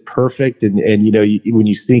perfect, and you know, when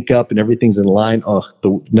you sync up and everything's in line,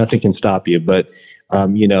 nothing can stop you. But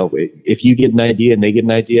you know, if you get an idea and they get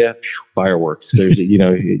an idea, fireworks. There's, you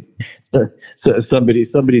know, so somebody's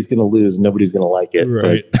going to lose. Nobody's going to like it.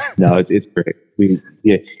 Right. But, no, it's great.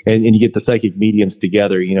 And you get the psychic mediums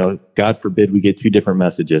together. You know, God forbid we get two different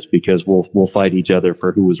messages, because we'll fight each other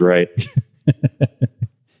for who was right.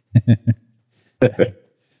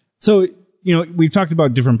 So, you know, we've talked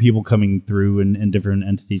about different people coming through and different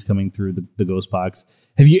entities coming through the ghost box.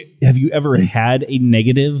 Have you ever had a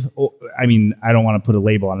negative, I mean, I don't want to put a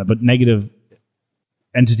label on it, but negative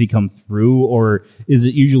entity come through, or is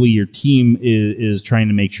it usually your team is trying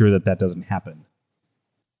to make sure that doesn't happen?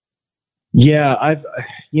 Yeah,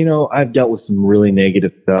 I've dealt with some really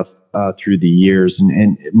negative stuff through the years,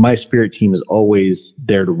 and my spirit team is always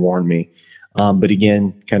there to warn me. But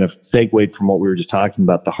again, kind of segued from what we were just talking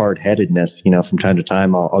about, the hard-headedness, you know, from time to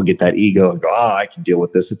time, I'll get that ego and go, I can deal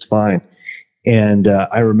with this. It's fine. And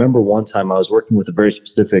I remember one time I was working with a very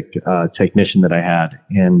specific technician that I had,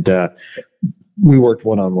 and we worked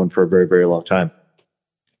one-on-one for a very, very long time.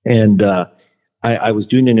 And I was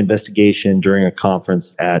doing an investigation during a conference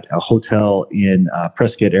at a hotel in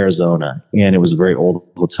Prescott, Arizona, and it was a very old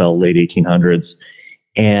hotel, late 1800s.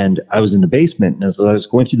 And I was in the basement, and as I was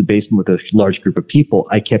going through the basement with a large group of people,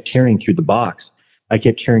 I kept hearing through the box, I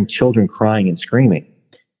kept hearing children crying and screaming.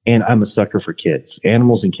 And I'm a sucker for kids,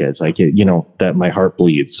 animals and kids. I get, you know, that my heart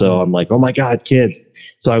bleeds. So I'm like, oh my God, kids.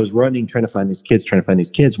 So I was running, trying to find these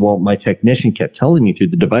kids. Well, my technician kept telling me through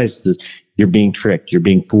the devices, you're being tricked. You're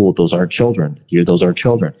being fooled. Those aren't children. Those aren't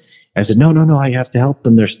children. I said, no, I have to help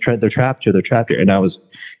them. They're trapped here. They're trapped here. And I was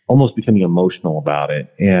almost becoming emotional about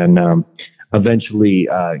it. And, eventually,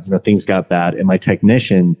 you know, things got bad, and my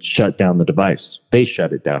technician shut down the device. They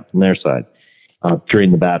shut it down from their side,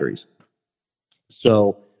 drained the batteries.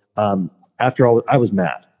 So, after all, I was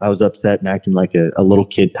mad. I was upset and acting like a little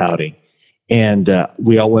kid pouting. And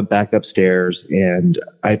we all went back upstairs, and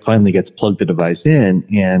I finally get to plug the device in,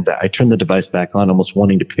 and I turned the device back on, almost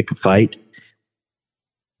wanting to pick a fight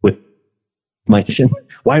with my kitchen.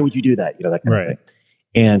 Why would you do that? That kind of thing.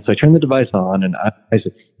 And so I turned the device on, and I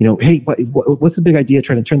said, hey, what's the big idea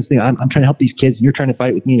trying to turn this thing on? I'm trying to help these kids, and you're trying to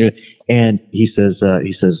fight with me. And he says,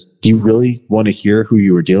 do you really want to hear who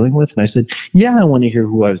you were dealing with? And I said, yeah, I want to hear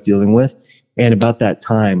who I was dealing with. And about that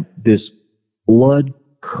time, this blood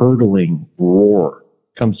curdling roar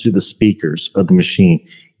comes through the speakers of the machine.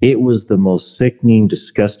 It was the most sickening,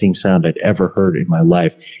 disgusting sound I'd ever heard in my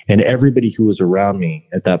life. And everybody who was around me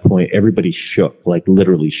at that point, everybody shook, like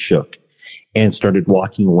literally shook, and started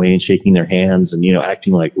walking away and shaking their hands and,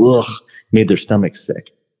 acting like, ugh, made their stomach sick.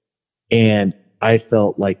 And I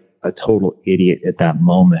felt like a total idiot at that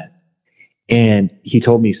moment. And he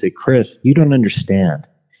told me, he said, Chris, you don't understand.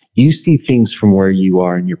 You see things from where you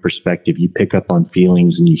are in your perspective. You pick up on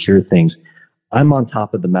feelings and you hear things. I'm on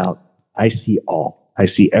top of the mountain. I see all. I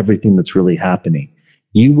see everything that's really happening.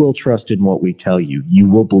 You will trust in what we tell you. You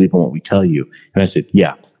will believe in what we tell you. And I said,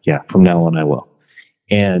 yeah, from now on I will.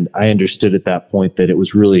 And I understood at that point that it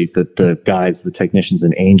was really the guides, the technicians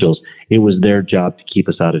and angels, it was their job to keep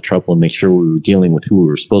us out of trouble and make sure we were dealing with who we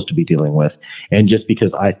were supposed to be dealing with. And just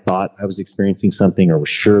because I thought I was experiencing something or was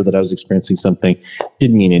sure that I was experiencing something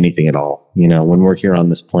didn't mean anything at all. When we're here on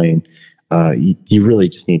this plane, you really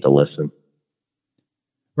just need to listen.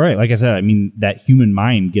 Right. Like I said, I mean, that human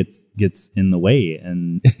mind gets in the way,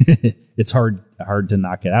 and it's hard to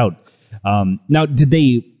knock it out. Now, did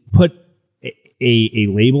they put a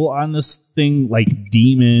label on this thing like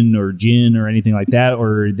demon or jinn or anything like that,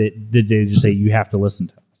 or did they just say you have to listen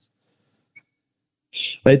to us?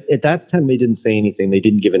 But at that time, they didn't say anything. They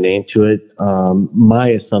didn't give a name to it. My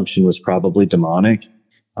assumption was probably demonic,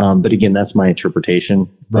 but again, that's my interpretation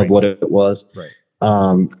of what it was. Right.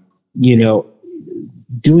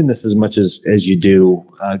 Doing this as much as you do,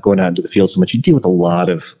 going out into the field so much, you deal with a lot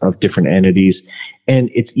of different entities.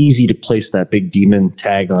 And it's easy to place that big demon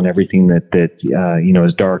tag on everything that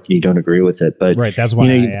is dark and you don't agree with it. But right, that's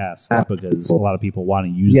why I asked, because a lot of people want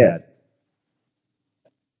to use that.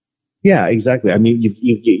 Yeah, exactly. I mean,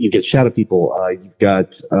 you get shadow people. You've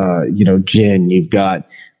got jinn. You've got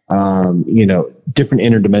different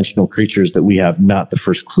interdimensional creatures that we have not the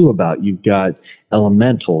first clue about. You've got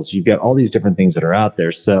elementals. You've got all these different things that are out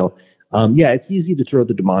there. So. It's easy to throw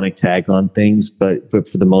the demonic tag on things, but for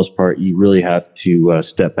the most part, you really have to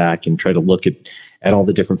step back and try to look at all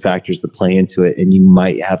the different factors that play into it, and you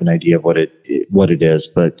might have an idea of what it is,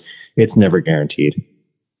 but it's never guaranteed.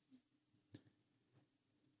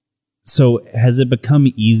 So has it become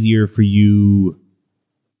easier for you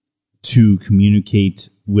to communicate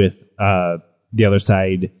with the other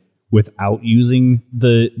side without using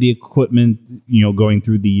the equipment, going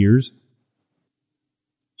through the years?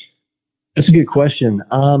 That's a good question.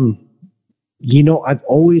 I've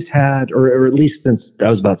always had, or at least since I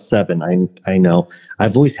was about 7, I know,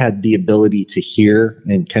 I've always had the ability to hear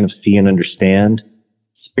and kind of see and understand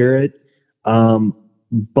spirit.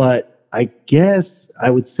 But I guess I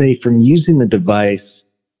would say from using the device,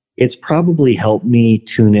 it's probably helped me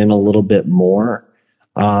tune in a little bit more,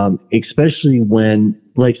 especially when,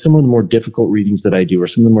 like, some of the more difficult readings that I do or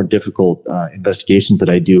some of the more difficult investigations that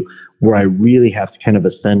I do, where I really have to kind of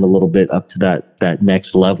ascend a little bit up to that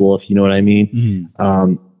next level, if you know what I mean,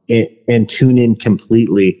 and tune in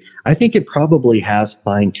completely. I think it probably has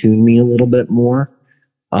fine-tuned me a little bit more,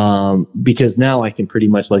 because now I can pretty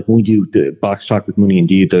much, like when we do the Box Talk with Mooney and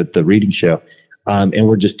Dee, the reading show, and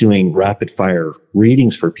we're just doing rapid-fire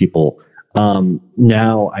readings for people,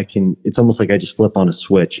 now it's almost like I just flip on a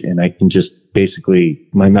switch and I can just basically,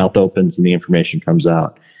 my mouth opens and the information comes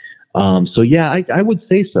out. I would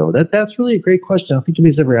say so. That's really a great question. I don't think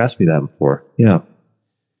anybody's ever asked me that before. Yeah.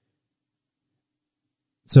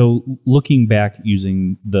 So looking back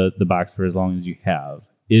using the box for as long as you have,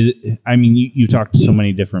 you've talked to so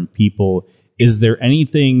many different people. Is there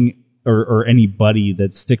anything or anybody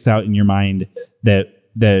that sticks out in your mind that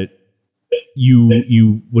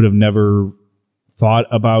you would have never thought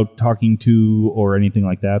about talking to or anything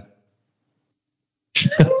like that?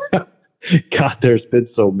 God, there's been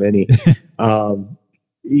so many.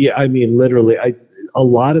 Literally, a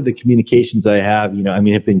lot of the communications I have,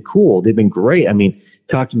 have been cool. They've been great. I mean,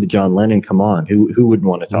 talking to John Lennon, come on, who wouldn't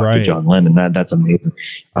want to talk to John Lennon? That's amazing.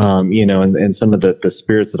 And some of the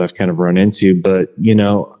spirits that I've kind of run into, but,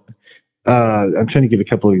 I'm trying to give a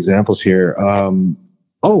couple of examples here.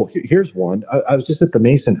 Here's one. I was just at the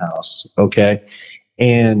Mason house. Okay.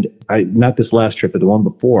 And not this last trip, but the one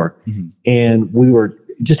before. Mm-hmm. And we were,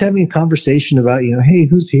 just having a conversation about, hey,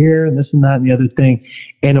 who's here and this and that and the other thing.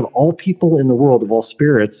 And of all people in the world, of all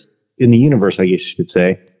spirits in the universe, I guess you could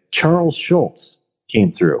say, Charles Schultz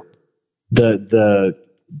came through. The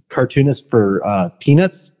cartoonist for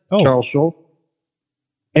Peanuts, Charles Schultz.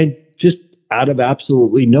 And just out of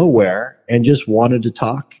absolutely nowhere, and just wanted to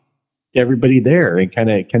talk to everybody there and kind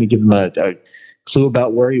of give them a clue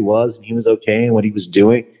about where he was and he was okay and what he was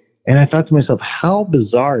doing. And I thought to myself, how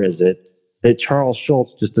bizarre is it that Charles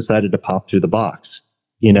Schultz just decided to pop through the box?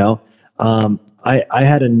 I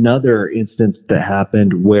had another instance that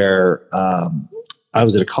happened where I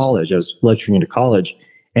was at a college. I was lecturing at a college,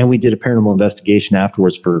 and we did a paranormal investigation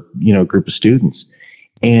afterwards for a group of students.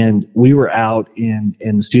 And we were out, and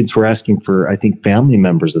the students were asking for, I think, family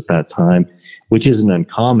members at that time, which isn't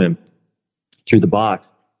uncommon, through the box.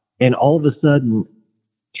 And all of a sudden,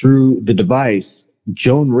 through the device,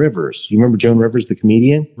 Joan Rivers. You remember Joan Rivers, the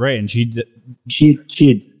comedian? Right, and she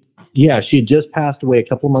had just passed away a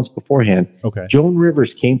couple of months beforehand. Okay. Joan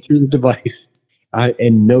Rivers came through the device,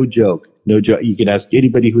 and no joke, you can ask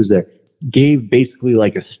anybody who's there, gave basically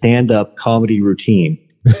like a stand-up comedy routine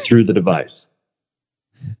through the device.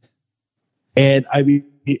 And I mean,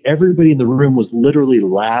 everybody in the room was literally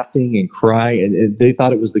laughing and crying, and they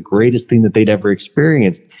thought it was the greatest thing that they'd ever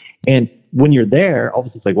experienced. And when you're there,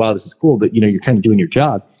 obviously it's like, wow, this is cool, but you're kind of doing your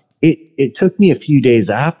job. It took me a few days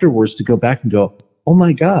afterwards to go back and go, oh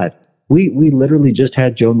my God, we literally just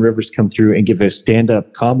had Joan Rivers come through and give a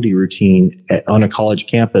stand-up comedy routine on a college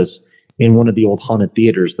campus in one of the old haunted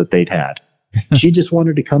theaters that they'd had. She just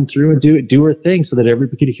wanted to come through and do her thing so that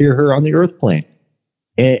everybody could hear her on the earth plane.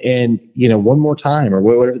 And one more time, or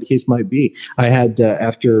whatever the case might be. I had,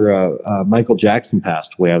 after Michael Jackson passed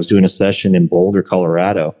away, I was doing a session in Boulder,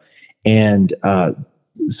 Colorado, and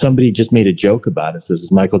somebody just made a joke about it. Says,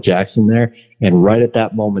 is Michael Jackson there? And right at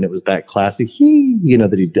that moment, it was that classic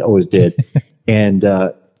that he always did. And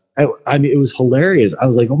I mean, it was hilarious. I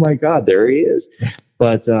was like, oh my God, there he is.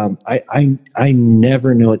 But I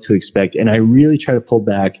never know what to expect, and I really try to pull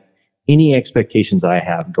back any expectations I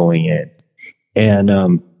have going in.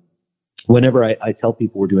 And whenever I tell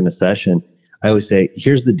people we're doing a session, I always say,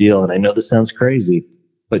 here's the deal, and I know this sounds crazy,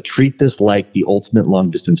 but treat this like the ultimate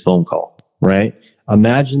long-distance phone call, right?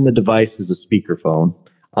 Imagine the device is a speakerphone.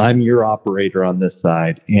 I'm your operator on this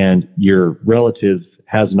side, and your relative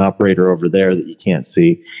has an operator over there that you can't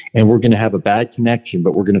see, and we're going to have a bad connection,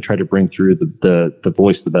 but we're going to try to bring through the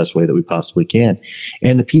voice the best way that we possibly can.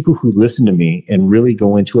 And the people who listen to me and really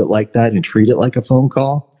go into it like that and treat it like a phone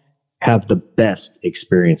call have the best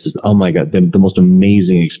experiences. Oh my God, the most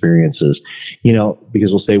amazing experiences, because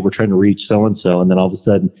we'll say we're trying to reach so-and-so, and then all of a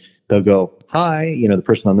sudden they'll go, hi, the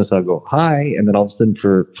person on this side will go, hi. And then all of a sudden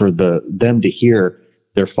for them to hear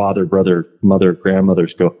their father, brother, mother,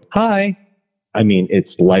 grandmothers go, hi. I mean, it's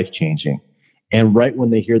life-changing. And right when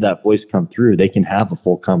they hear that voice come through, they can have a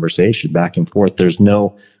full conversation back and forth. There's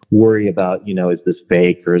no worry about, is this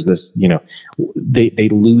fake or is this, they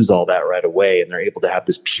lose all that right away, and they're able to have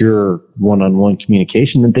this pure one-on-one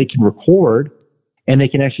communication that they can record, and they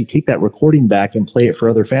can actually take that recording back and play it for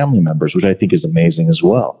other family members, which I think is amazing as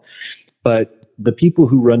well. But the people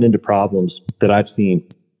who run into problems that I've seen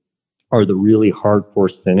are the really hardcore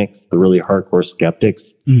cynics, the really hardcore skeptics,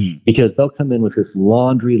 because they'll come in with this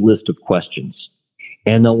laundry list of questions.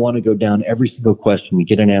 And they'll want to go down every single question. We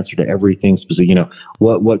get an answer to everything specific.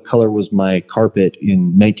 What color was my carpet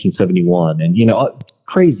in 1971? And,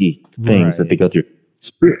 crazy things that they go through.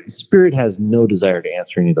 Spirit has no desire to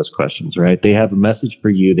answer any of those questions, right? They have a message for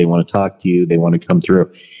you. They want to talk to you. They want to come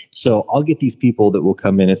through. So I'll get these people that will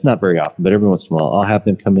come in. It's not very often, but every once in a while, I'll have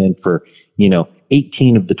them come in for,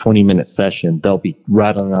 18 of the 20-minute session. They'll be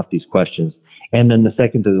rattling off these questions. And then the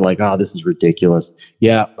second they're like, this is ridiculous.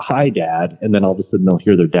 Yeah, hi, Dad. And then all of a sudden they'll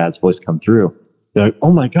hear their dad's voice come through. They're like,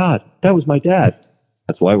 oh my God, that was my dad.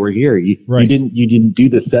 That's why we're here. You didn't do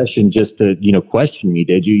the session just to, question me,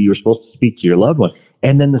 did you? You were supposed to speak to your loved one.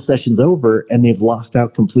 And then the session's over and they've lost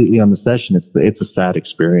out completely on the session. It's a sad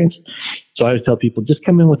experience. So I always tell people, just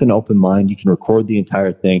come in with an open mind. You can record the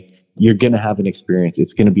entire thing. You're going to have an experience.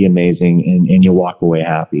 It's going to be amazing, and you'll walk away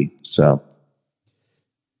happy. So.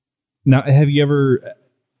 Now, have you ever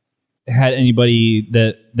had anybody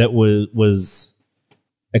that was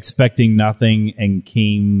expecting nothing and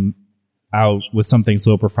came out with something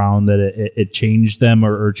so profound that it changed them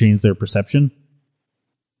or changed their perception?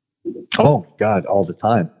 Oh God, all the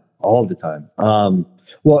time.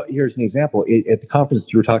 Well, here's an example. At the conference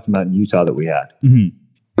you were talking about in Utah that we had. Mm-hmm.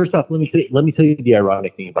 First off, let me tell you the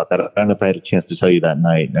ironic thing about that. I don't know if I had a chance to tell you that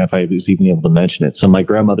night, and if I was even able to mention it. So my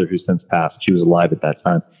grandmother, who's since passed, she was alive at that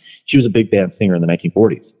time. She was a big band singer in the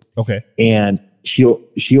 1940s. Okay. And she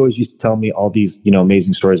always used to tell me all these, you know,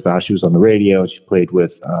 amazing stories about how she was on the radio. She played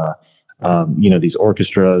with, you know, these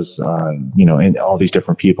orchestras, you know, and all these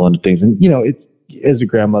different people and things. And, you know, it's, as a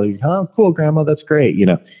grandmother, you go, oh, cool, grandma, that's great, you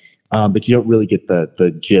know. But you don't really get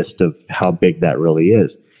the gist of how big that really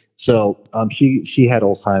is. So, she had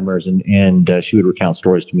Alzheimer's and she would recount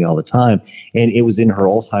stories to me all the time. And it was in her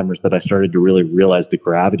Alzheimer's that I started to really realize the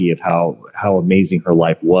gravity of how amazing her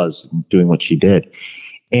life was doing what she did.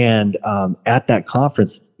 And, at that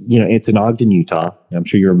conference, you know, it's in Ogden, Utah. I'm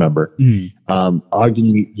sure you remember.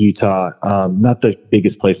 Ogden, Utah, not the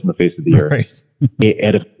biggest place on the face of the earth. Right.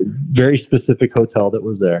 At a very specific hotel that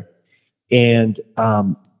was there. And,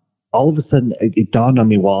 all of a sudden it dawned on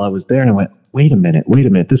me while I was there, and I went, wait a minute,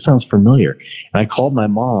 this sounds familiar. And I called my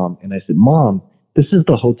mom and I said, Mom, this is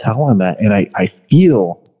the hotel I'm at. And I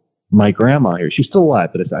feel my grandma here. She's still alive,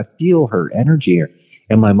 but I feel her energy here.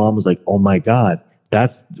 And my mom was like, oh my God,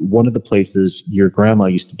 that's one of the places your grandma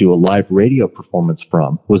used to do a live radio performance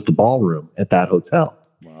from, was the ballroom at that hotel.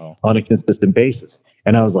 Wow. On a consistent basis.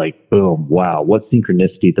 And I was like, boom, wow, what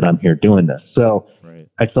synchronicity that I'm here doing this. So right.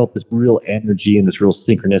 I felt this real energy and this real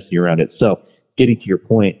synchronicity around it. So getting to your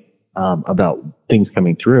point, about things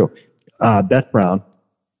coming through, Beth Brown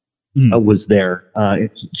was there.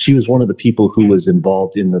 She was one of the people who was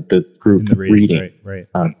involved in the group reading. Right.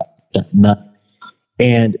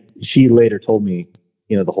 And she later told me,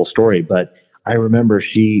 you know, the whole story, but I remember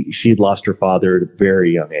she'd lost her father at a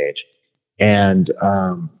very young age. And,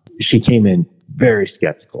 she came in very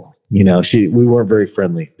skeptical. You know, we weren't very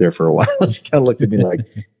friendly there for a while. She kind of looked at me like,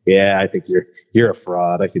 yeah, I think you're a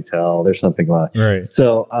fraud. I could tell there's something wrong. Right.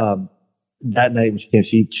 So, that night when she came,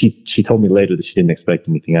 she told me later that she didn't expect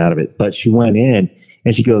anything out of it, but she went in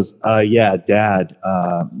and she goes, yeah, Dad,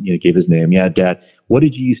 you know, gave his name. Yeah, Dad, what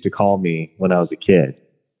did you used to call me when I was a kid?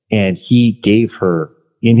 And he gave her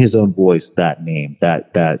in his own voice that name,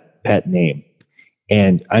 that pet name.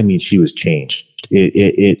 And I mean, she was changed.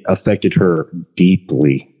 It affected her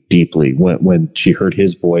deeply when she heard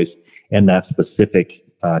his voice and that specific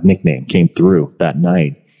nickname came through that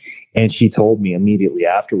night. And she told me immediately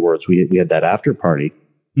afterwards, we had that after party.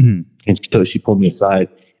 And so she pulled me aside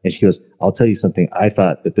and she goes, I'll tell you something. I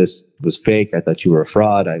thought that this was fake. I thought you were a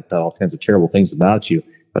fraud. I thought all kinds of terrible things about you,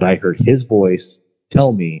 but I heard his voice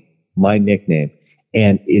tell me my nickname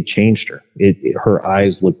and it changed her. Her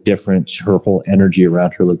eyes looked different. Her whole energy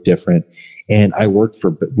around her looked different. And I worked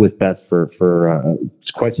with Beth for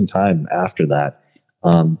quite some time after that,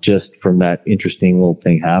 just from that interesting little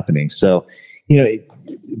thing happening. So, you know,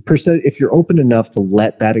 if you're open enough to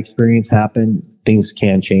let that experience happen, things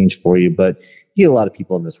can change for you. But you get a lot of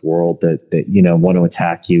people in this world that you know, want to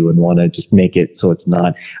attack you and want to just make it so it's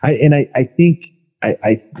not. I think,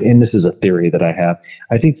 and this is a theory that I have,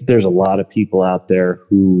 I think that there's a lot of people out there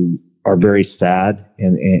who are very sad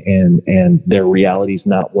and their reality is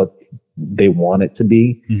not what they want it to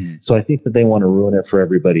be. So I think that they want to ruin it for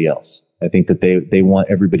everybody else. I think that they want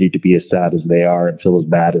everybody to be as sad as they are and feel as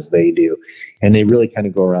bad as they do. And they really kind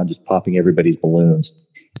of go around just popping everybody's balloons.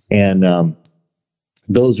 And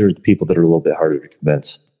those are the people that are a little bit harder to convince.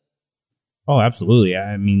 Oh, absolutely.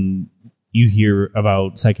 I mean, you hear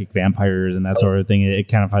about psychic vampires and that sort of thing. It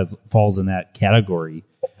kind of falls in that category.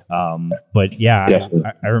 But yeah,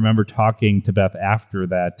 I remember talking to Beth after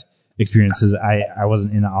that experiences. I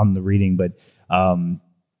wasn't in on the reading, but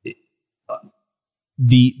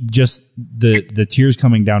the tears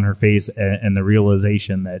coming down her face and the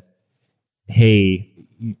realization that, hey,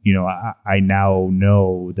 you know, I now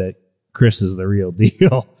know that Chris is the real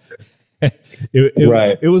deal.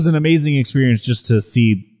 It was an amazing experience just to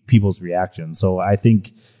see people's reactions. So I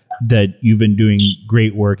think that you've been doing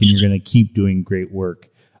great work and you're going to keep doing great work.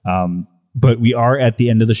 But we are at the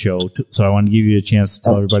end of the show. So I want to give you a chance to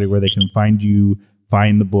tell everybody where they can find you,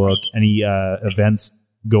 find the book, any events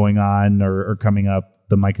going on or coming up.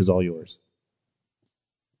 The mic is all yours.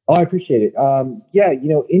 Oh, I appreciate it. Yeah, you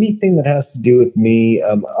know, anything that has to do with me,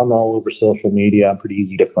 I'm all over social media. I'm pretty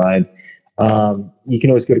easy to find. You can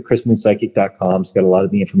always go to chrismanpsychic.com. It's got a lot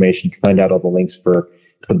of the information. You can find out all the links for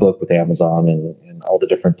the book with Amazon and all the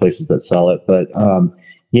different places that sell it. But,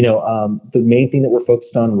 you know, the main thing that we're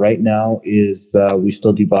focused on right now is we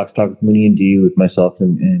still do Box Talk with Mooney and Dee with myself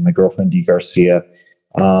and my girlfriend, Dee Garcia,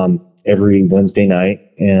 every Wednesday night.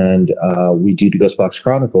 And we do the Ghost Box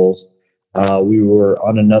Chronicles. We were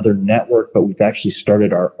on another network, but we've actually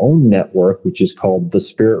started our own network, which is called the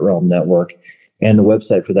Spirit Realm Network. And the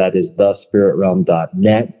website for that is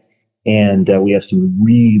thespiritrealm.net. And we have some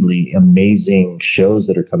really amazing shows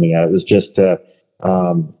that are coming out. It was just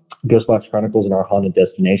Ghost Box Chronicles and our Haunted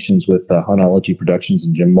Destinations with Hauntology Productions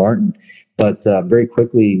and Jim Martin. But very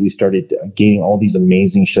quickly, we started gaining all these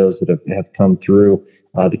amazing shows that have come through.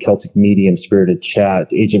 The Celtic Medium, Spirited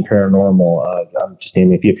Chat, Agent Paranormal, I'm just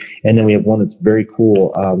naming a few. And then we have one that's very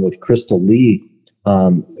cool with Crystal Lee,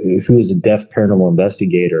 who is a deaf paranormal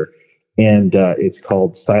investigator. And it's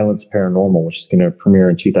called Silence Paranormal, which is going to premiere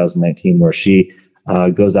in 2019, where she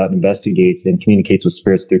goes out and investigates and communicates with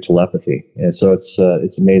spirits through telepathy. And so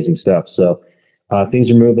it's amazing stuff. So things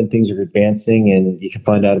are moving, things are advancing, and you can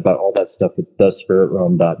find out about all that stuff at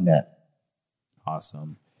thespiritrealm.net.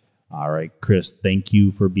 Awesome. All right, Chris, thank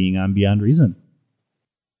you for being on Beyond Reason.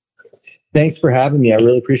 Thanks for having me. I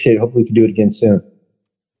really appreciate it. Hopefully we can do it again soon.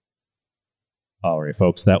 All right,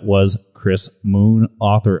 folks, that was Chris Moon,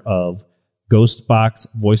 author of Ghost Box,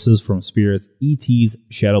 Voices from Spirits, ETs,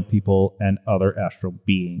 Shadow People, and Other Astral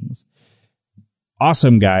Beings.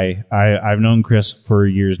 Awesome guy. I've known Chris for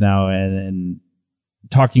years now, and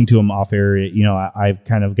talking to him off air, I've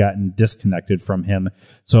kind of gotten disconnected from him.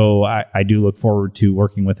 So I do look forward to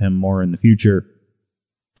working with him more in the future.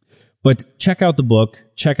 But check out the book,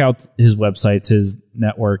 check out his websites, his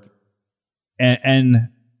network, and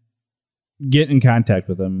get in contact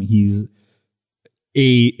with him. He's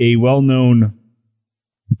a well-known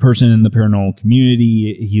person in the paranormal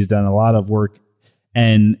community. He's done a lot of work,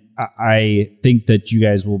 and I think that you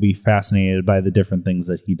guys will be fascinated by the different things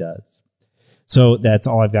that he does. So that's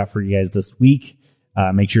all I've got for you guys this week.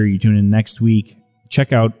 Make sure you tune in next week.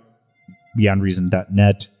 Check out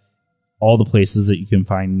beyondreason.net. All the places that you can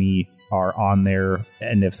find me are on there.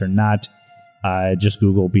 And if they're not, just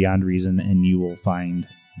Google Beyond Reason and you will find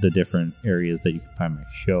the different areas that you can find my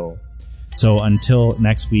show. So until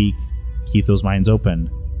next week, keep those minds open.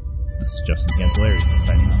 This is Justin Cancelleri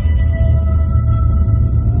signing off.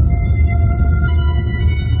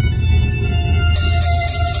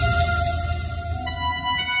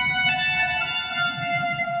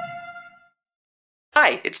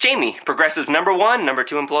 Hi, it's Jamie, Progressive #1,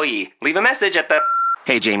 #2 employee. Leave a message at the...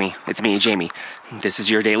 Hey, Jamie, it's me, Jamie. This is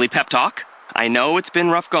your daily pep talk. I know it's been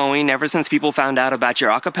rough going ever since people found out about your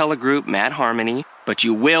a cappella group, Mad Harmony, but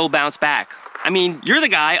you will bounce back. I mean, you're the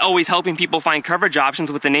guy always helping people find coverage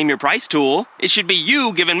options with the Name Your Price tool. It should be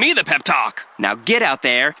you giving me the pep talk. Now get out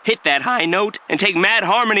there, hit that high note, and take Mad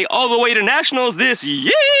Harmony all the way to nationals this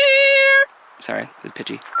year! Sorry, it's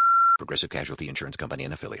pitchy. Progressive Casualty Insurance Company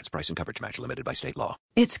and Affiliates. Price and coverage match limited by state law.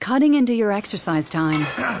 It's cutting into your exercise time.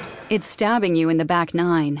 It's stabbing you in the back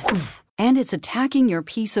nine. And it's attacking your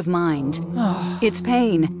peace of mind. It's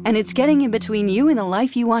pain, and it's getting in between you and the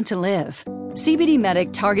life you want to live. CBD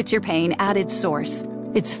Medic targets your pain at its source.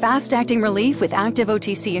 It's fast-acting relief with active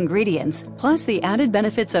OTC ingredients, plus the added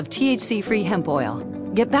benefits of THC-free hemp oil.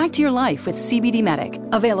 Get back to your life with CBD Medic.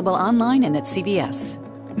 Available online and at CVS.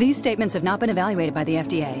 These statements have not been evaluated by the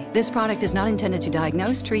FDA. This product is not intended to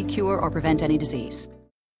diagnose, treat, cure, or prevent any disease.